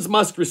the heavens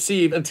must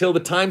receive until the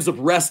times of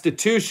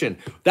restitution.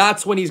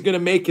 That's when he's going to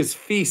make his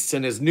feasts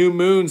and his new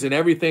moons and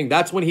everything.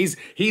 That's when he's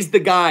the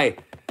guy.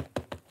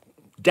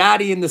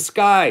 Daddy in the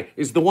sky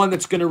is the one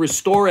that's going to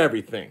restore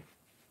everything.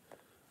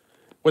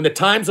 When the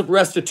times of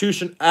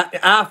restitution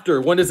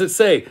after, what does it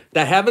say?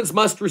 The heavens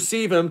must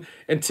receive him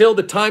until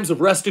the times of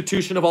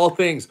restitution of all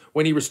things,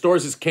 when he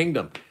restores his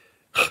kingdom.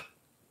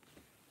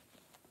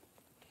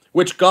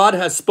 Which God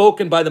has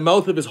spoken by the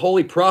mouth of his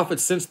holy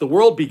prophets since the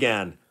world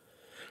began.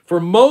 For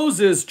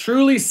Moses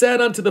truly said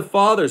unto the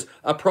fathers,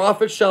 a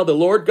prophet shall the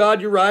Lord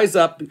God you rise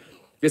up.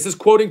 This is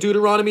quoting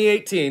Deuteronomy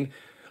 18.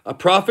 A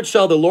prophet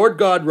shall the Lord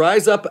God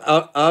rise up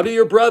out of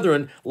your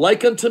brethren,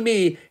 like unto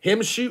me,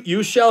 him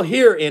you shall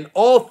hear in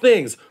all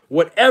things,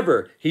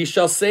 whatever he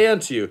shall say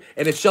unto you.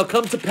 And it shall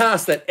come to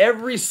pass that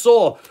every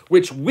soul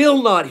which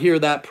will not hear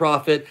that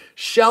prophet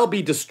shall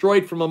be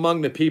destroyed from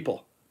among the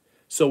people.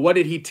 So what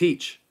did he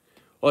teach?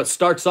 Well, it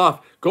starts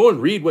off, go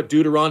and read what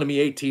Deuteronomy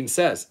 18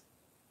 says.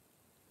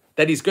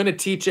 That he's going to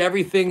teach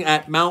everything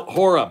at Mount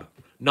Horeb,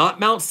 not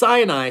Mount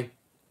Sinai.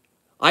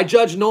 I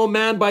judge no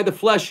man by the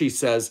flesh, he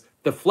says.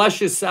 The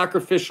flesh is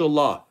sacrificial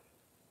law.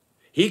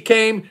 He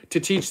came to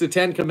teach the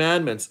 10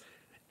 Commandments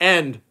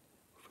and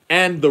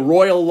the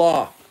royal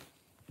law.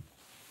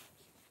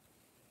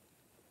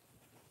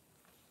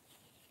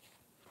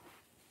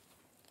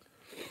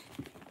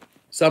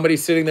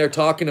 Somebody's sitting there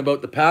talking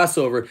about the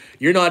Passover.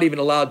 You're not even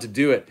allowed to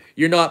do it.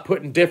 You're not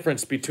putting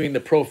difference between the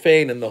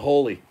profane and the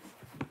holy.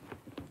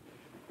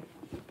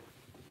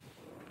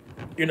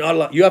 You're not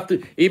allowed. You have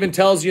to, even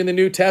tells you in the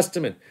New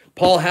Testament,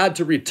 Paul had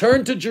to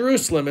return to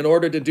Jerusalem in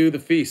order to do the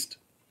feast.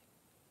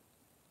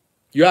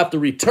 You have to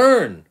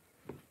return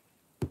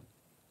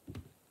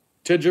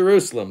to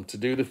Jerusalem to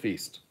do the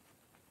feast.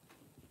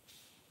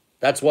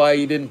 That's why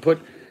he didn't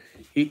put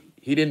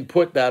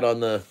that on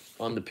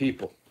the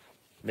people.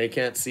 They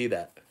can't see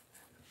that.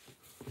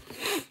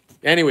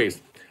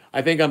 Anyways,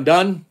 I think I'm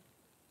done.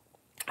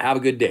 Have a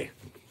good day.